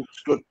ahead.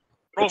 It's good.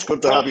 It's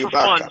good to have you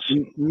back.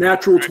 Captain.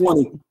 Natural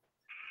 20.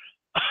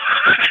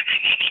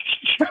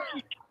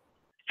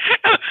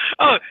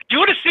 Oh, do you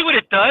want to see what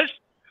it does?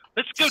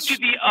 Let's go to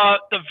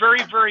the very,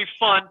 very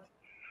fun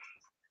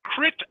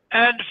crit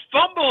and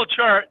fumble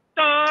chart.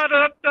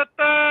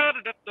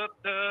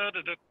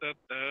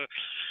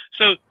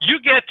 So you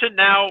get to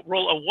now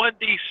roll a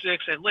 1d6,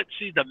 and let's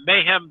see the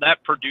mayhem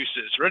that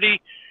produces.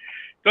 Ready?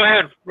 Go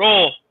ahead.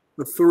 Roll.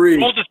 The 3.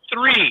 Roll the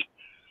 3.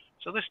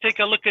 So let's take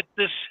a look at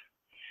this.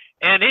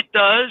 And it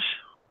does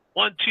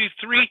 1, 2,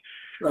 3.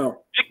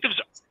 Oh. Victim's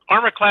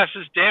armor class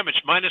is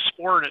damaged,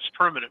 -4, and it's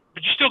permanent.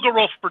 But you still go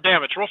roll for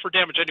damage. Roll for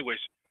damage anyways.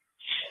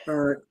 All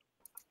right.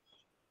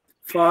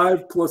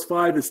 5 +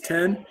 5 is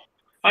 10.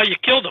 Oh, you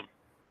killed him.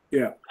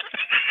 Yeah.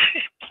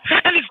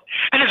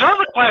 and his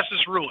armor class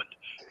is ruined.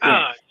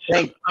 Yeah.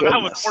 Thank how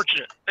goodness.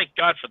 unfortunate. Thank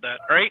God for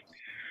that, all right?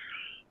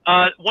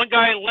 One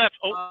guy left.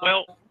 Oh,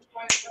 well,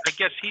 I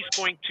guess he's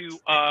going to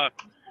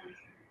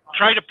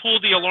try to pull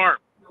the alarm.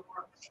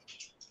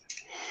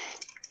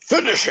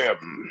 Finish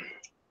him.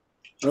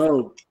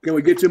 Oh, can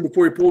we get to him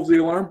before he pulls the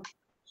alarm?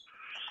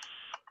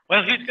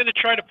 Well, he's going to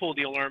try to pull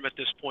the alarm at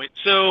this point.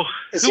 So,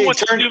 Is who he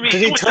wants turn- to do me? did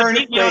Who he wants turn- to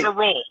beat me on wait. a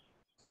roll?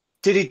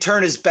 Did he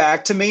turn his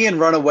back to me and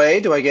run away?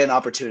 Do I get an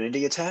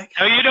opportunity attack?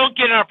 No, you don't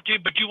get an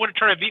opportunity, but do you want to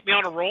try to beat me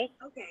on a roll?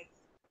 Okay.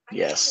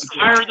 Yes. The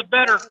higher the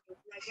better.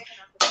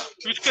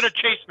 Who's going to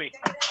chase me?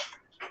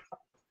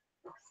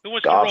 Who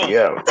wants to roll?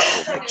 Gaviel.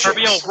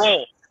 RBL,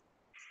 roll.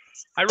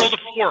 I rolled a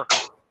 4.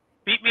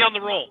 Beat me on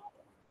the roll.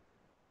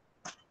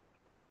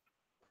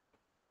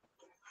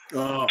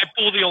 Oh. I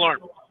pull the alarm.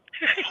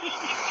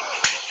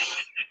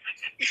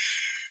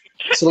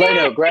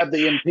 Seleno, grab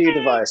the MP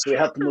device. We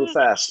have to move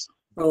fast.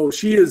 Oh,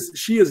 she is down.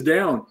 She's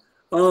down.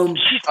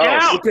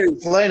 Okay.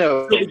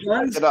 Seleno, So the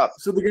guys, get up.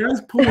 so the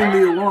guys pulling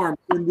the alarm.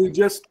 Do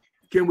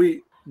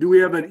we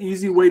have an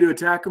easy way to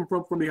attack him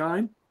from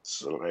behind?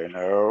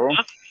 Seleno.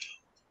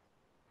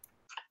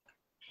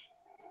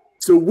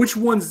 So which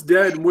one's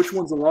dead and which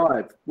one's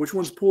alive? Which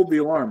one's pulled the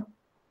alarm?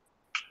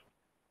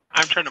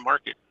 I'm trying to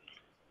mark it.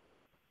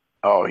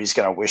 Oh, he's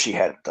gonna wish he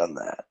hadn't done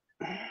that.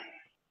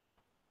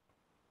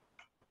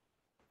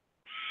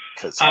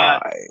 Because I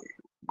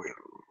will.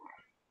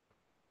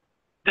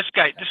 This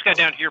guy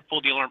down here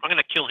pulled the alarm. I'm going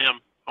to kill him.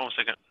 Hold on a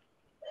second.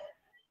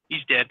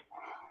 He's dead.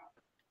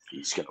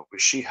 He's gonna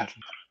wish he hadn't.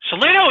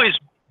 Seleno is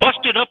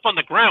busted up on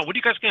the ground. What are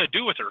you guys going to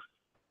do with her?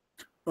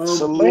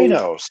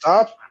 Seleno,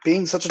 stop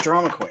being such a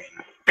drama queen.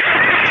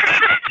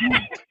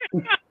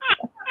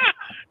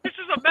 This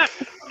is a mess.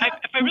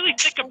 If I really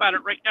think about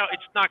it right now,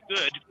 it's not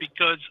good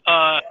because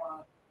I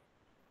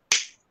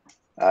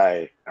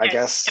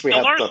guess if we the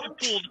have alarm's to. been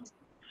pulled.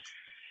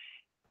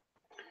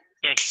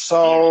 Yeah,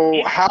 So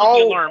he's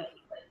pulled the alarm.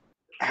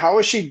 how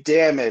is she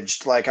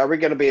damaged? Like, are we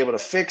going to be able to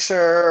fix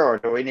her, or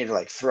do we need to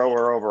like throw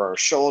her over our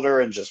shoulder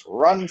and just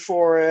run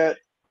for it?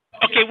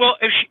 Okay, well,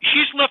 if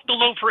she's left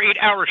alone for 8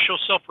 hours, she'll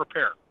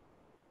self-repair.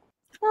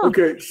 Oh,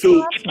 Okay,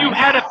 so If you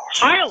had a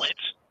pilot,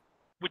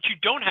 which you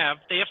don't have,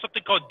 they have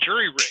something called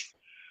jury rig.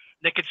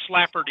 They could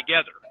slap her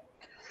together.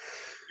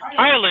 Your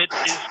pilot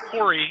is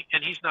Corey,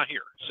 and he's not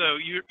here, so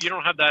you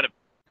don't have that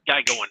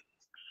guy going.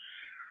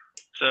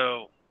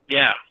 So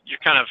Yeah, you're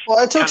kind of. Well,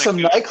 I took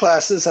some night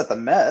classes at the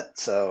Met,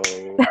 so.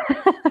 The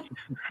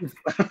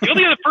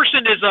only other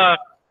person is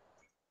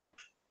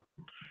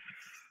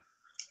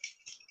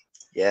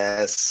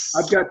Yes.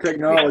 I've got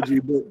technology,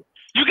 but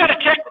you got a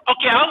tech.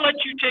 Okay, I'll let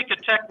you take a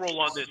tech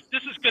roll on this.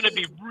 This is going to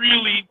be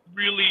really,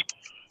 really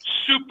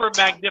super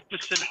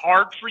magnificent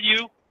hard for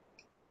you.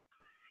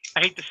 I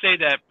hate to say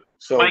that.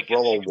 So Mike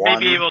roll a may 1.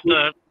 be able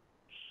to.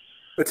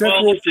 a tech Well,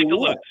 roll let's take for a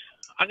what? look.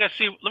 I'm gonna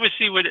see. Let me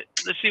see what it.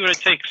 Let's see what it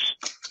takes.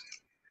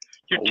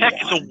 Your A tech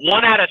is a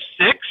 1 out of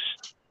 6.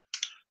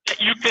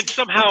 You can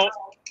somehow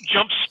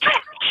jump start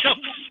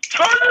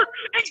her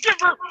and give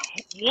her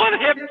 1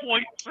 hit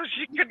point so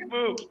she can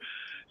move.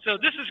 So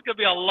this is gonna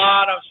be a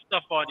lot of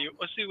stuff on you.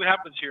 Let's see what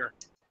happens here.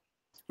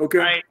 Okay.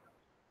 All right.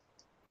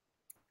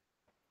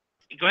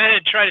 Go ahead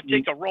and try to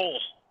take a roll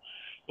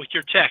with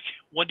your tech.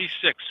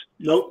 1d6.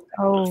 Nope.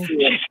 Oh.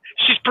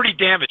 She's pretty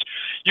damaged.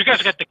 You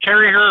guys got to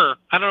carry her.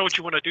 I don't know what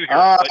you want to do here,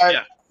 but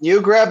yeah. You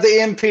grab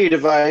the EMP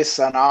device,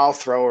 and I'll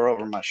throw her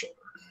over my shoulder.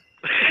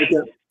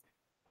 Okay.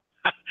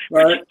 But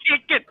right. you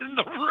can't get in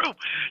the room.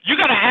 You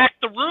got to hack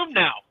the room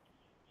now.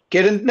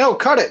 Get in. No,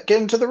 cut it.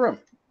 Get into the room.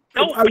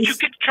 No, but you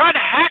can try to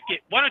hack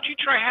it. Why don't you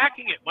try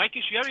hacking it, Mike?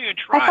 You haven't even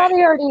tried.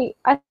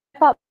 I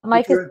thought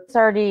Mike has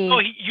already. Oh,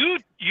 you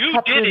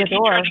cut did through it. the He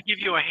door. tried to give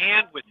you a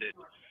hand with it.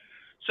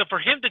 So for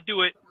him to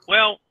do it,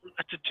 well,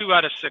 that's a 2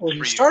 out of 6 Well, for you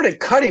you. started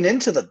cutting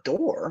into the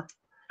door.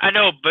 I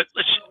know, but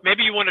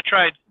maybe you want to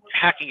try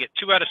hacking it.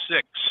 2 out of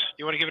 6.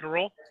 You want to give it a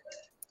roll?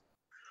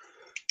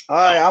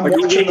 I'm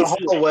watching the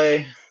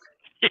hallway.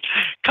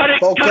 cut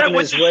it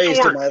with is the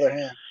raised sword. in my other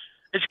hand.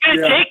 It's going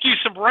to take you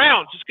some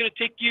rounds. It's going to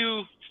take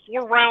you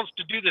 4 rounds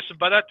to do this, and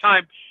by that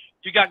time,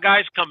 you got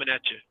guys coming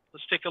at you.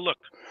 Let's take a look.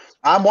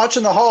 I'm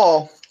watching the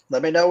hall.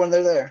 Let me know when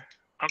they're there.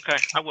 Okay,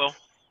 I will.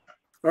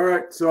 All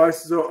right. So I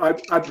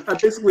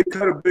basically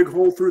cut a big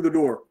hole through the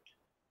door.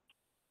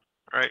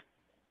 All right.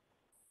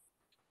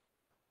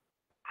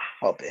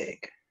 How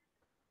big?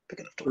 Big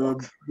enough to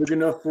walk. Big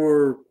enough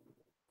for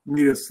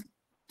me to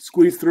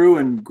squeeze through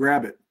and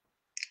grab it.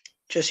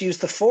 Just use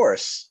the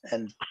force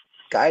and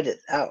guide it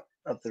out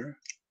of the room.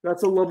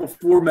 That's a level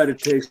 4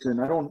 meditation.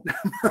 I don't.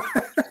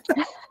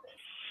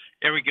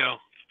 There we go.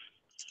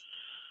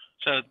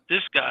 So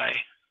this guy,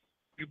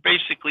 you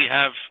basically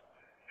have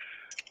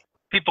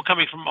people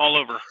coming from all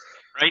over,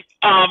 right?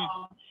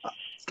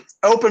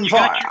 Open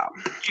fire.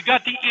 You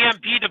got the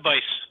EMP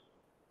device.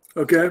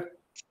 Okay.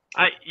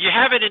 You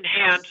have it in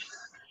hand.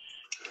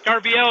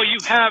 Garviel, you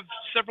have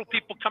several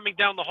people coming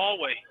down the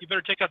hallway. You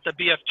better take out the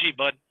BFG,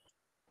 bud.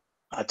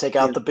 I take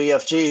out the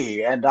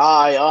BFG and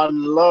I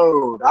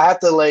unload. I have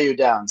to lay you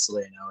down,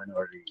 Seleno, in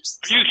order to use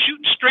this. Are you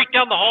shooting straight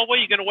down the hallway?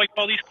 You gonna wipe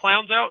all these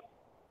clowns out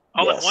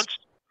all at once?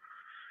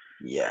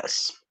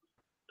 Yes.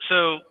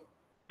 So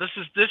this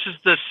is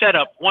the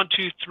setup. 1,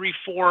 2, 3,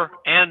 4,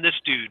 and this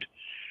dude,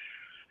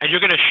 and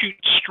you're gonna shoot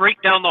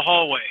straight down the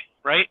hallway,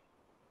 right?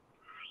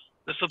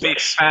 This will be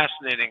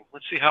fascinating.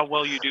 Let's see how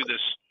well you do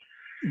this.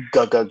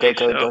 Go.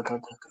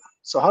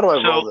 So how do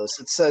I roll this?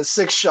 It says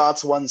 6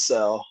 shots, 1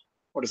 cell.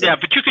 What is that? Yeah,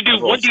 but you can do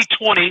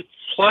 1d20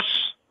 plus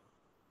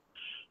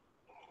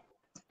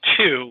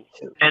 2,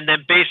 and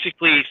then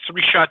basically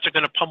 3 shots are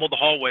going to pummel the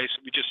hallway.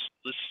 So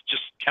let's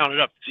just count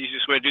it up. It's the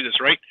easiest way to do this,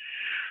 right?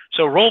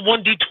 So roll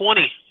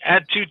 1d20,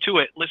 add 2 to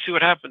it. Let's see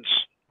what happens.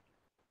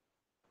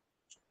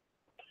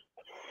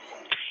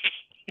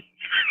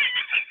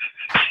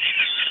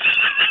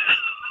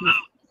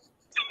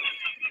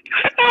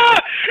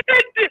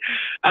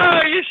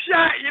 You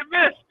shot, you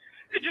missed.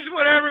 It just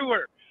went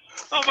everywhere.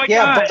 Oh my God.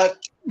 Yeah, but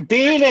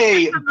being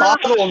a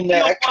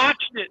bottleneck,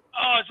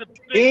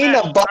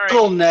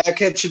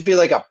 bottleneck, it should be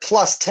like a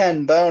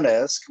 +10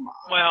 bonus. Come on.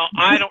 Well,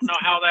 I don't know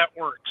how that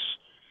works.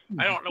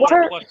 I don't know what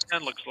a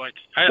 +10 looks like.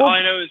 All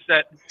I know is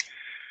that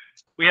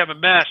we have a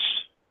mess.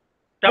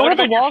 What are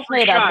the walls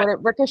made of? Would it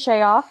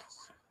ricochet off?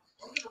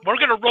 We're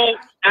going to roll.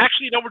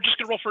 Actually, no, we're just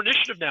going to roll for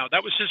initiative now.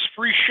 That was his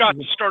free shot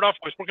to start off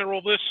with. We're going to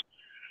roll this.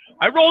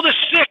 I rolled a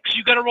 6.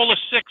 You got to roll a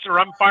 6 or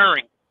I'm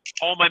firing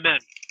all my men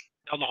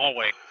down the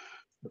hallway.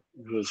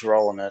 Who's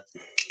rolling it?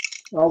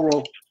 I'll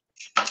roll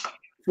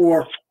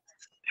 4.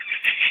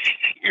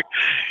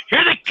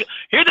 Here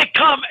they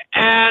come,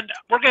 and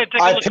we're going to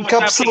take a look at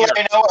what's happening here. I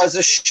pick up Seleno as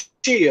a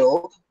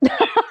shield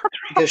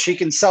because she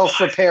can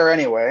self-repair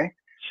anyway.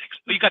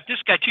 You got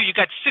this guy too. You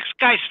got 6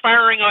 guys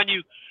firing on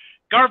you.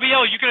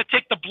 Garviel, you're going to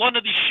take the blunt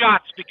of these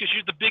shots because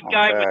you're the big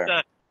guy with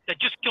that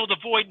just killed a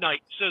Void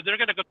Knight. So they're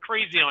going to go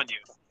crazy on you.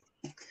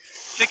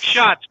 6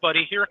 shots,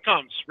 buddy. Here it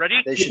comes.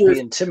 Ready? They should be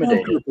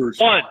intimidated.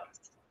 1.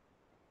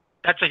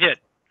 That's a hit.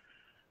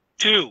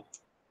 2.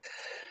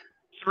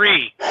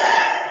 3.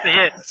 That's a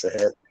hit. That's a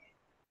hit.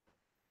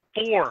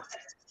 4.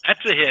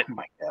 That's a hit. Oh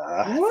my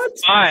God. What?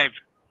 5.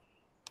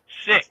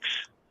 6.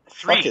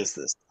 3. What is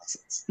this?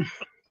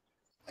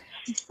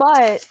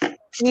 But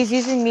he's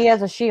using me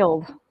as a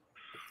shield.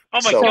 Oh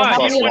my So God!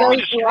 how many of want me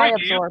those to do I destroy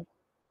you? absorb?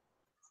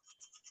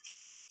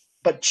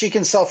 But she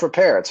can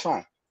self-repair. It's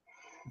fine.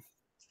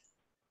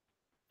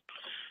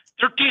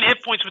 13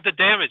 hit points with the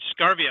damage,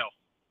 Scarvio.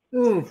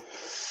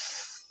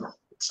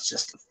 It's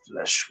just a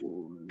flesh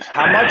wound.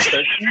 How much?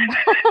 13?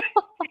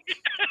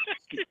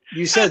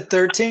 You said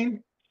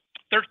 13?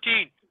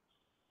 13.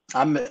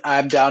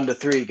 I'm down to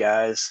 3,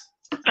 guys.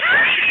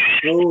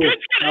 Oh, Good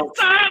ouch.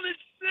 time and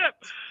sip.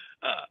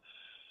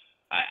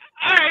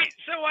 All right,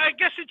 so I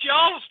guess it's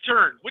y'all's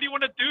turn. What do you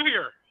want to do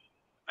here?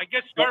 I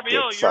guess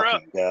Garfield, Get you're up.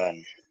 fucking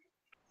done.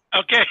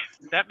 Okay,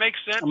 that makes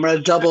sense. I'm gonna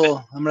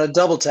double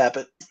tap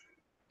it.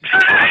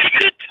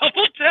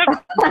 Double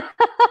tap.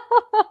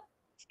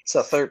 It's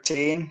a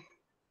 13.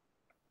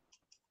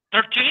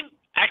 13.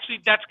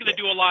 Actually, that's going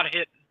to do a lot of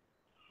hitting.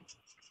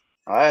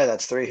 All right,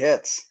 that's 3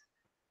 hits.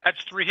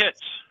 That's 3 hits,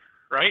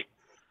 right?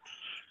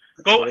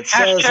 That's what it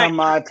says on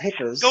my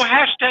papers. Go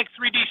hashtag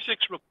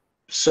 3D6 real quick.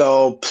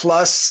 So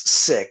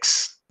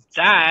 +6.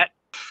 That.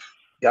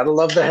 Gotta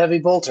love the heavy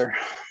bolter.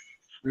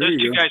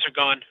 Those 2 guys are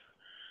gone.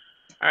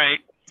 All right.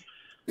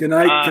 Can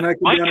I come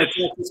Mike down and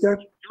attack this guy?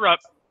 You're up.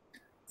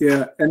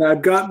 Yeah, and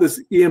I've got this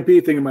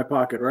EMP thing in my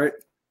pocket, right?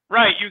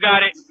 Right, you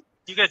got it.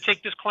 You got to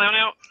take this clown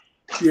out.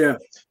 Yeah.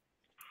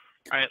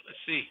 All right, let's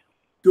see.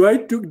 Do I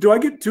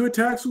get 2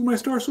 attacks with my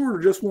Star Sword or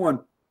just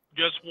 1?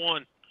 Just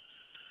 1.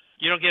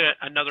 You don't get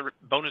another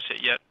bonus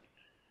hit yet.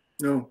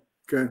 No.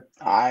 Okay.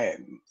 I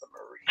am the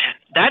Marine.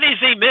 That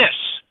is a miss.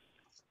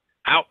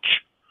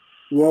 Ouch.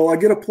 Well, I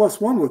get a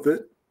 +1 with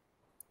it.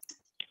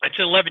 That's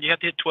 11. You have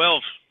to hit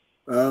 12.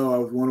 Oh, I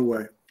was 1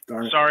 away.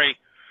 Darn it. Sorry.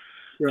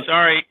 Yeah.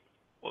 Sorry.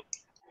 Well,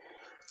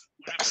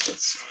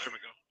 Bastards. there we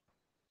go.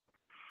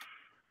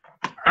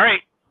 All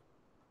right.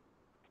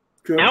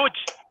 Okay.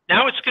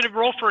 Now it's going to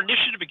roll for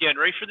initiative again.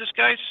 Ready for this,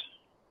 guys?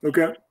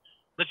 Okay.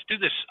 Let's do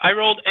this. I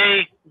rolled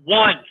a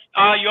 1.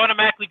 You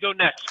automatically go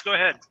next. Go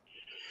ahead.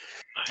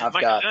 I've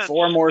Makes got sense.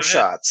 4 more Go ahead.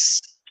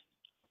 shots.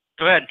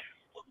 Go ahead.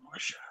 4 more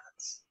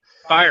shots.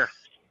 Fire.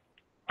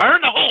 Fire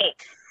in the hole.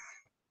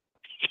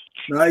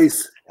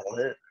 Nice. That'll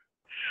hit.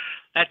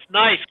 That's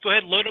nice. Go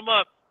ahead, load them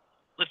up.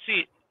 Let's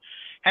see it.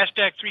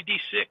 Hashtag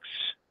 3D6.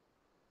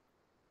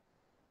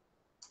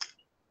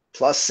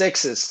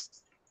 +6 is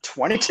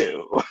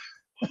 22.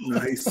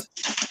 Nice.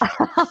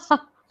 Okay,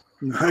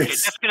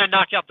 Nice. that's going to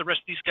knock out the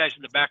rest of these guys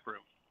in the back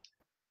room.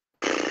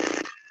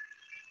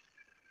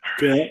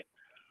 Okay.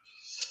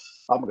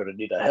 I'm gonna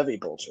need a heavy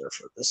bolter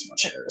for this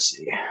much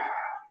heresy.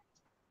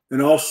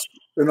 And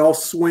I'll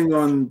swing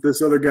on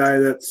this other guy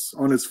that's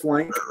on his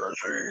flank.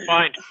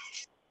 Fine.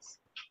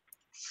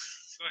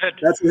 Go ahead.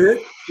 That's a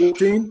hit.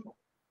 14.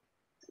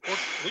 What'd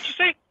you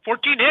say?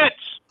 14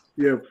 hits.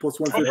 Yeah, +1 Roll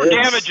for for hits.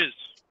 damages.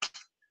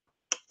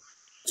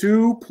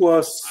 2 +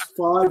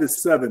 5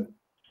 is 7.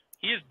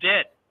 He is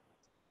dead.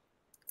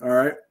 All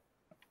right.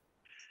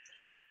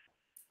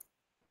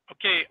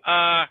 Okay,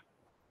 I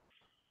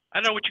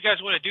don't know what you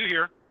guys want to do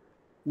here.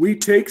 We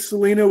take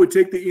Selena, we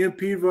take the EMP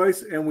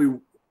device, and we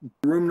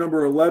room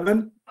number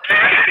 11.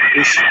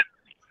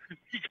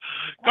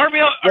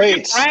 Garfield, are Wait.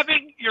 you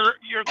grabbing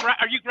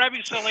are you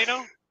grabbing Seleno?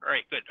 All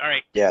right, good. All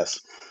right. Yes.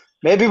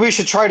 Maybe we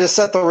should try to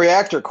set the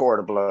reactor core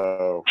to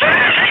blow. one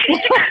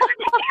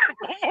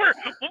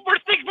more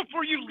thing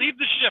before you leave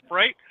the ship,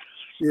 right?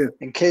 Yeah.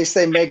 In case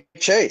they make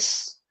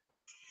chase.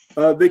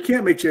 They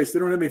can't make chase. They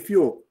don't have any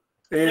fuel.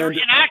 They're And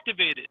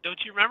inactivated,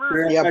 don't you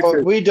remember? Yeah,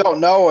 but we don't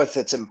know if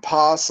it's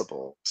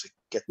impossible to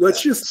get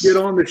let's them. just get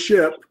on the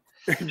ship.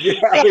 And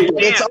get out of here.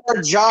 It's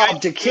our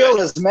job to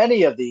kill as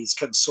many of these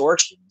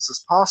consortiums as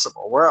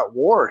possible. We're at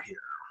war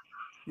here.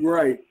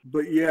 Right.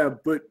 But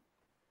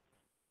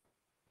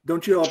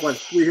don't you have like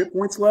 3 hit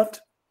points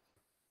left?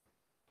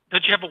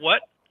 Don't you have a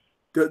what?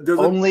 Does it?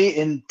 Only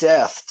in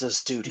death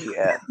does duty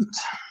end.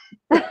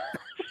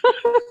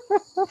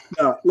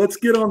 Let's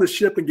get on the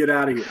ship and get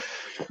out of here.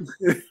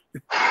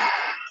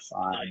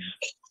 Fine.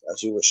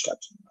 As you wish,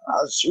 Captain.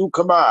 As you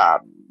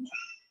command.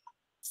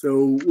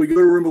 So we go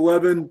to room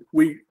 11.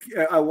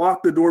 I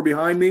lock the door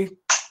behind me.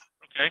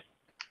 Okay.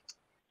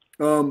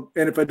 And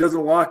if it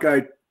doesn't lock,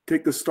 I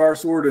take the Star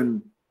Sword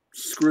and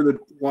screw the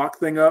lock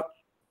thing up.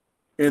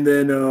 And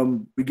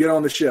then we get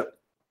on the ship.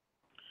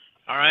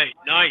 All right,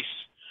 nice.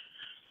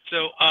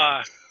 So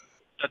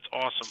that's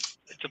awesome.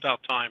 It's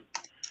about time.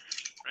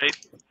 Right?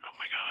 Oh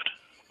my god.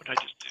 What did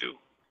I just do?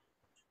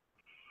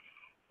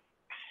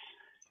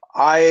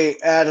 I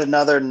add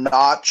another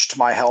notch to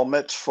my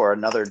helmet for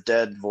another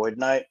dead Void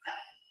Knight.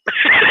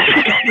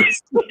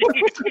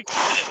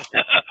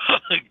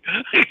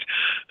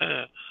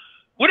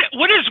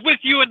 What is with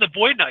you and the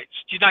Void Knights?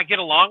 Do you not get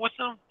along with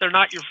them? They're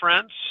not your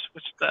friends?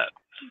 What's that?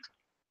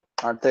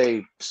 Aren't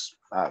they?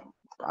 I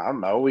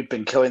don't know. We've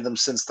been killing them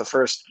since the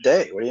first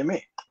day. What do you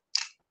mean?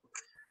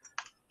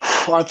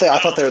 Aren't they? I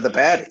thought they were the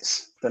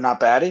baddies. They're not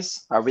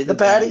baddies? Are we the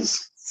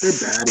baddies? They're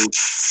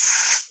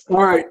baddies.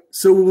 All right.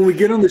 So when we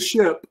get on the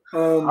ship,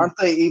 aren't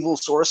they evil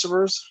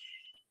sorcerers?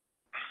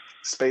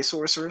 Space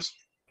sorcerers?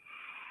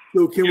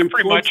 So can we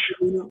pretty plug much.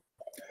 Selena?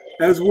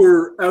 As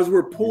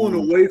we're pulling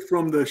away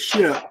from the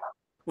ship?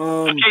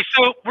 Okay,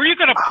 so where are you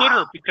going to put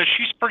her? Because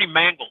she's pretty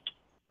mangled.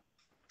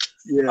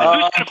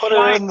 Yeah. Put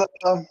her in the.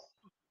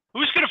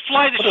 Who's going to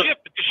fly the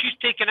ship? Because she's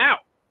taken out.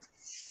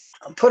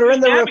 Put her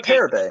in the Navigate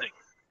repair this bay. thing.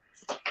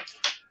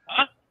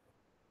 Huh?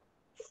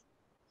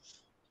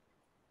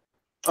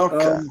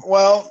 Okay.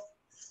 Well,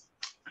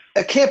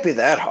 it can't be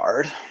that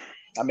hard.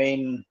 I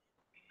mean,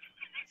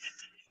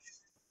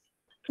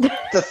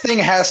 the thing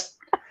has.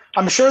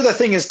 I'm sure the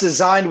thing is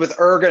designed with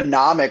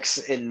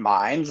ergonomics in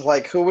mind.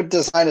 Like, who would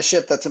design a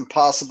ship that's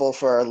impossible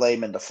for a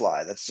layman to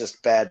fly? That's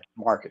just bad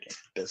marketing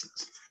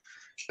business.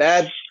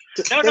 Bad.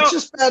 No, It's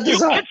just bad you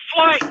design. can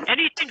fly.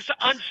 Anything's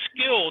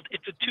unskilled.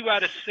 It's a 2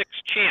 out of 6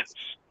 chance.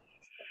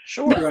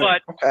 Sure.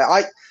 But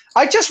okay.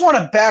 I just want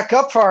to back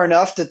up far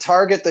enough to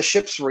target the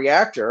ship's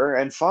reactor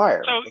and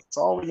fire. So, That's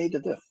all we need to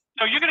do.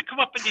 So you're going to come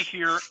up into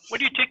here.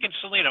 What are you taking,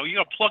 Selena? Are you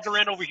going to plug her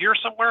in over here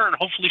somewhere, and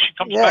hopefully she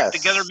comes back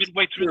together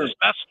midway through this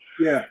mess?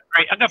 Yeah. All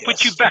right, I'm going to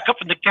put you back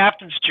up in the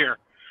captain's chair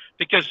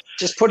because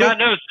just put God it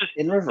knows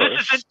in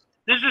reverse.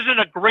 This isn't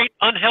a great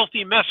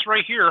unhealthy mess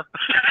right here.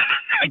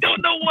 I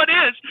don't know what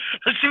is.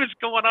 Let's see what's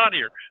going on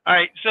here. All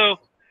right, so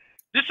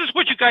this is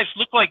what you guys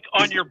look like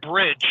on your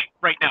bridge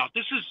right now.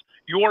 This is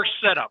your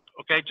setup,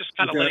 okay? Just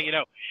kind of letting you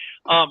know.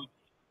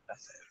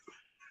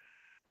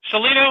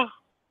 Selena,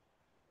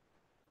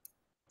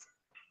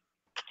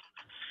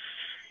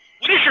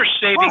 what is your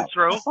saving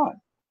throw?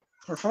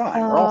 We're fine.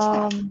 We're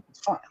all fine.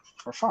 It's fine.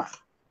 We're fine.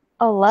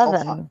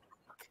 11.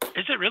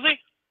 Is it really?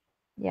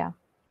 Yeah.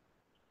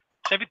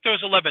 Saving throw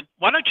is 11.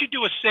 Why don't you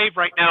do a save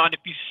right now? And if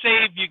you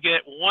save, you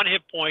get 1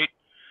 hit point,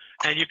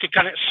 and you can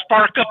kind of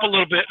spark up a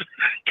little bit,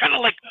 kind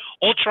of like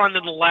Ultron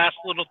in the last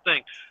little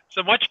thing.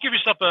 So why don't you give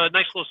yourself a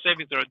nice little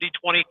saving throw?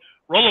 D20,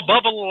 roll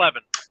above an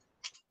 11.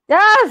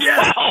 Yes.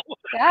 Yeah.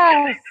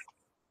 Yes.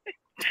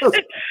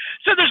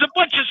 So there's a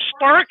bunch of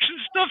sparks and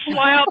stuff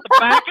fly out the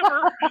back of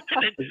her,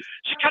 and then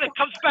she kind of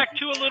comes back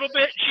to a little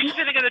bit. She's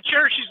sitting in a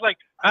chair. She's like,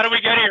 "How do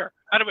we get here?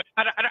 How do we?"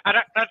 And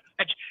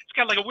it's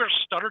kind of like a weird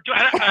stutter.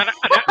 How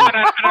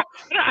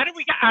do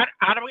we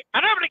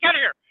get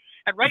here?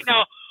 And right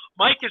now,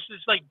 Mike is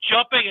like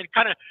jumping and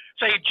kind of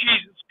saying,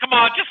 "Jesus, come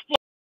on, just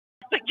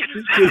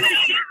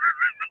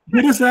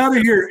get us out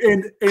of here!"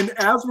 And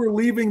as we're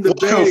leaving the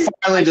bay,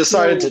 finally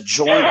decided to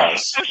join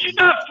us. So she's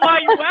not fly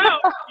you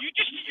out.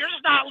 You're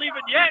just not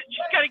leaving yet. She's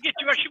got to get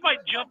you out. She might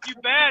jump you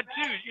bad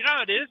too. You know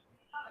how it is.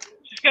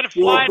 She's got to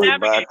fly and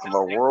navigate. Back to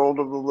the world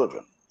of the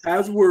living.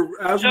 I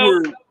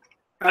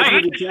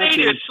hate to say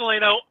this,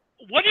 Selena.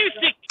 What do you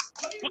think?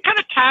 What kind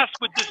of task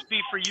would this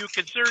be for you,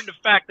 considering the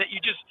fact that you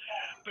just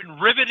been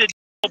riveted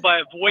by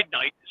a void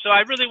knight? So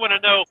I really want to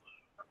know,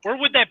 where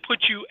would that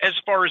put you as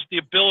far as the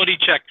ability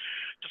check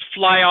to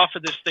fly off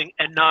of this thing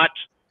and not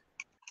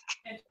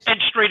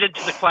and straight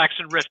into the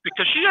Klaxon Rift,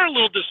 because she's a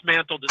little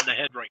dismantled in the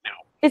head right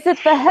now. Is it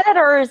the head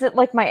or is it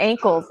like my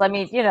ankles? I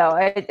mean, you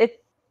know,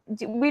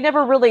 we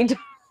never really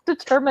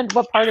determined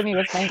what part of me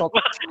was mangled.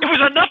 Well, it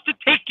was enough to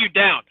take you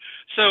down.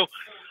 So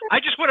I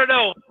just want to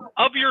know,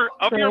 of your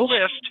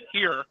list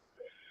here,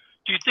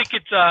 do you think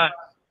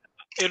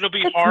it'll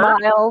be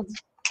hard? Mild.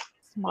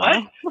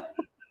 What?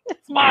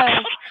 It's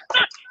mild.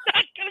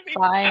 Not gonna be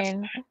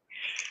fine.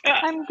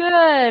 I'm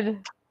good.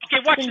 Okay,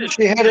 watch this.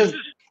 She had a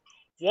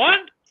 1,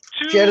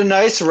 2. She had a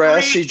nice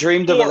rest. 3, she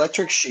dreamed 4. of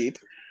electric sheep.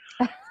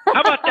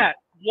 How about that?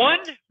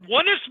 One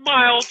is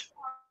mild,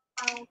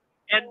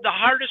 and the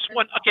hardest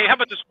one. Okay, how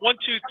about this? 1,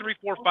 2, 3,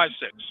 4, 5,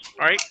 6.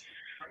 All right.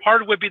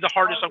 Hard would be the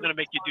hardest I'm going to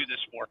make you do this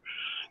for.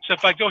 So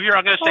if I go here,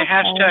 I'm going to say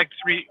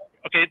 #3.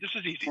 Okay, this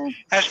is easy.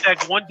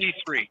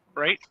 #1D3,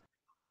 right?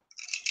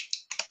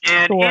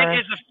 And it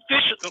is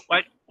official. Oh,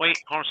 wait,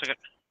 hold on a second.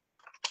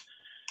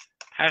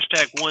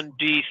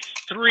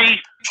 #1D3.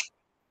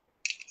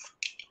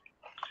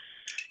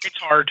 It's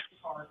hard.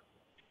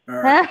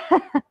 Right.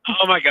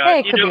 Oh my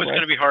God! You knew it was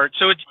going to be hard.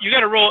 So you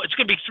got to roll. It's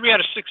going to be 3 out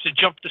of 6 to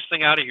jump this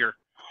thing out of here.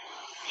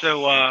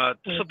 So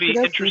this will be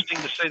interesting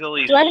to say the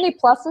least. Do I have any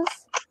pluses?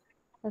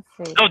 Let's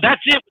see. No,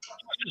 that's it.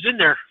 It's in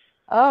there.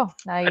 Oh,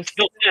 nice. That's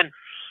built in.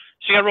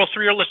 So you got to roll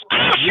 3 or less.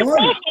 Oh, she rolled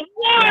a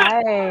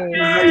 1.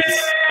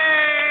 Nice.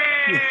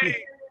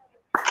 Yay!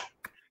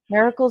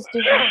 Miracles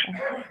do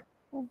happen.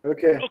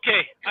 Okay.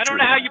 Okay, I don't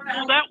know how you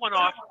pulled that one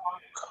off.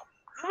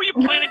 Where were you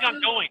planning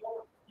on going?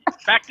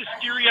 Back to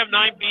Styria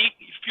 9B?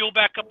 You fuel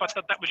back up? I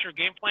thought that was your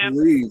game plan.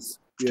 Please.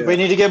 Yeah. Do we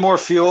need to get more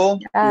fuel?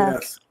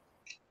 Yes.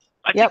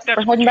 I Yep, think that's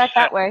we're what heading you back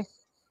said. that way.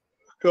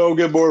 Go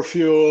get more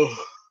fuel.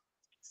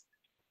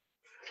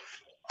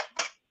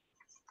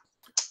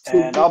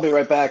 And I'll be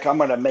right back. I'm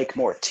gonna make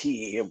more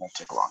tea. It won't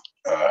take long.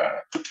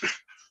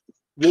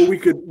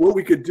 What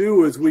we could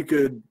do is we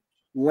could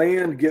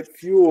land, get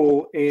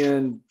fuel,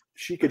 and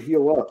she could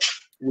heal up.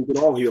 We could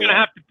all heal You're going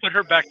to up. have to put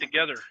her back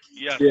together.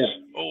 Yes. Yeah.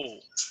 Oh.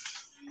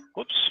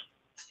 Whoops.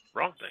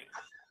 Wrong thing.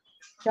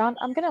 John,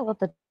 I'm gonna let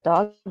the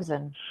dogs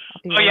in.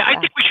 I'll be Oh, right yeah, I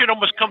back. think we should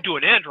almost come to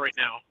an end right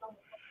now.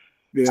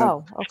 Yeah.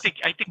 Oh, okay.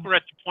 I think we're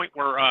at the point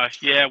where, I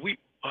did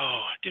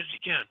it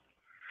again.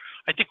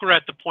 I think we're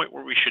at the point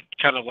where we should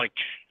kind of like,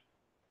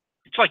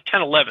 it's like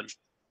 10-11,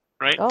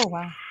 right? Oh,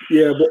 wow.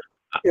 Yeah, but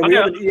and we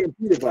have Okay. an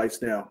EMP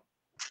device now.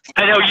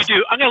 I know you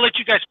do. I'm going to let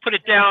you guys put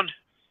it down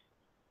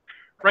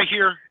right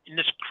here in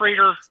this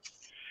crater,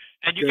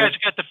 and you Okay. guys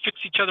got to fix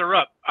each other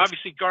up.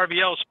 Obviously,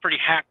 Garviel's pretty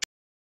hacked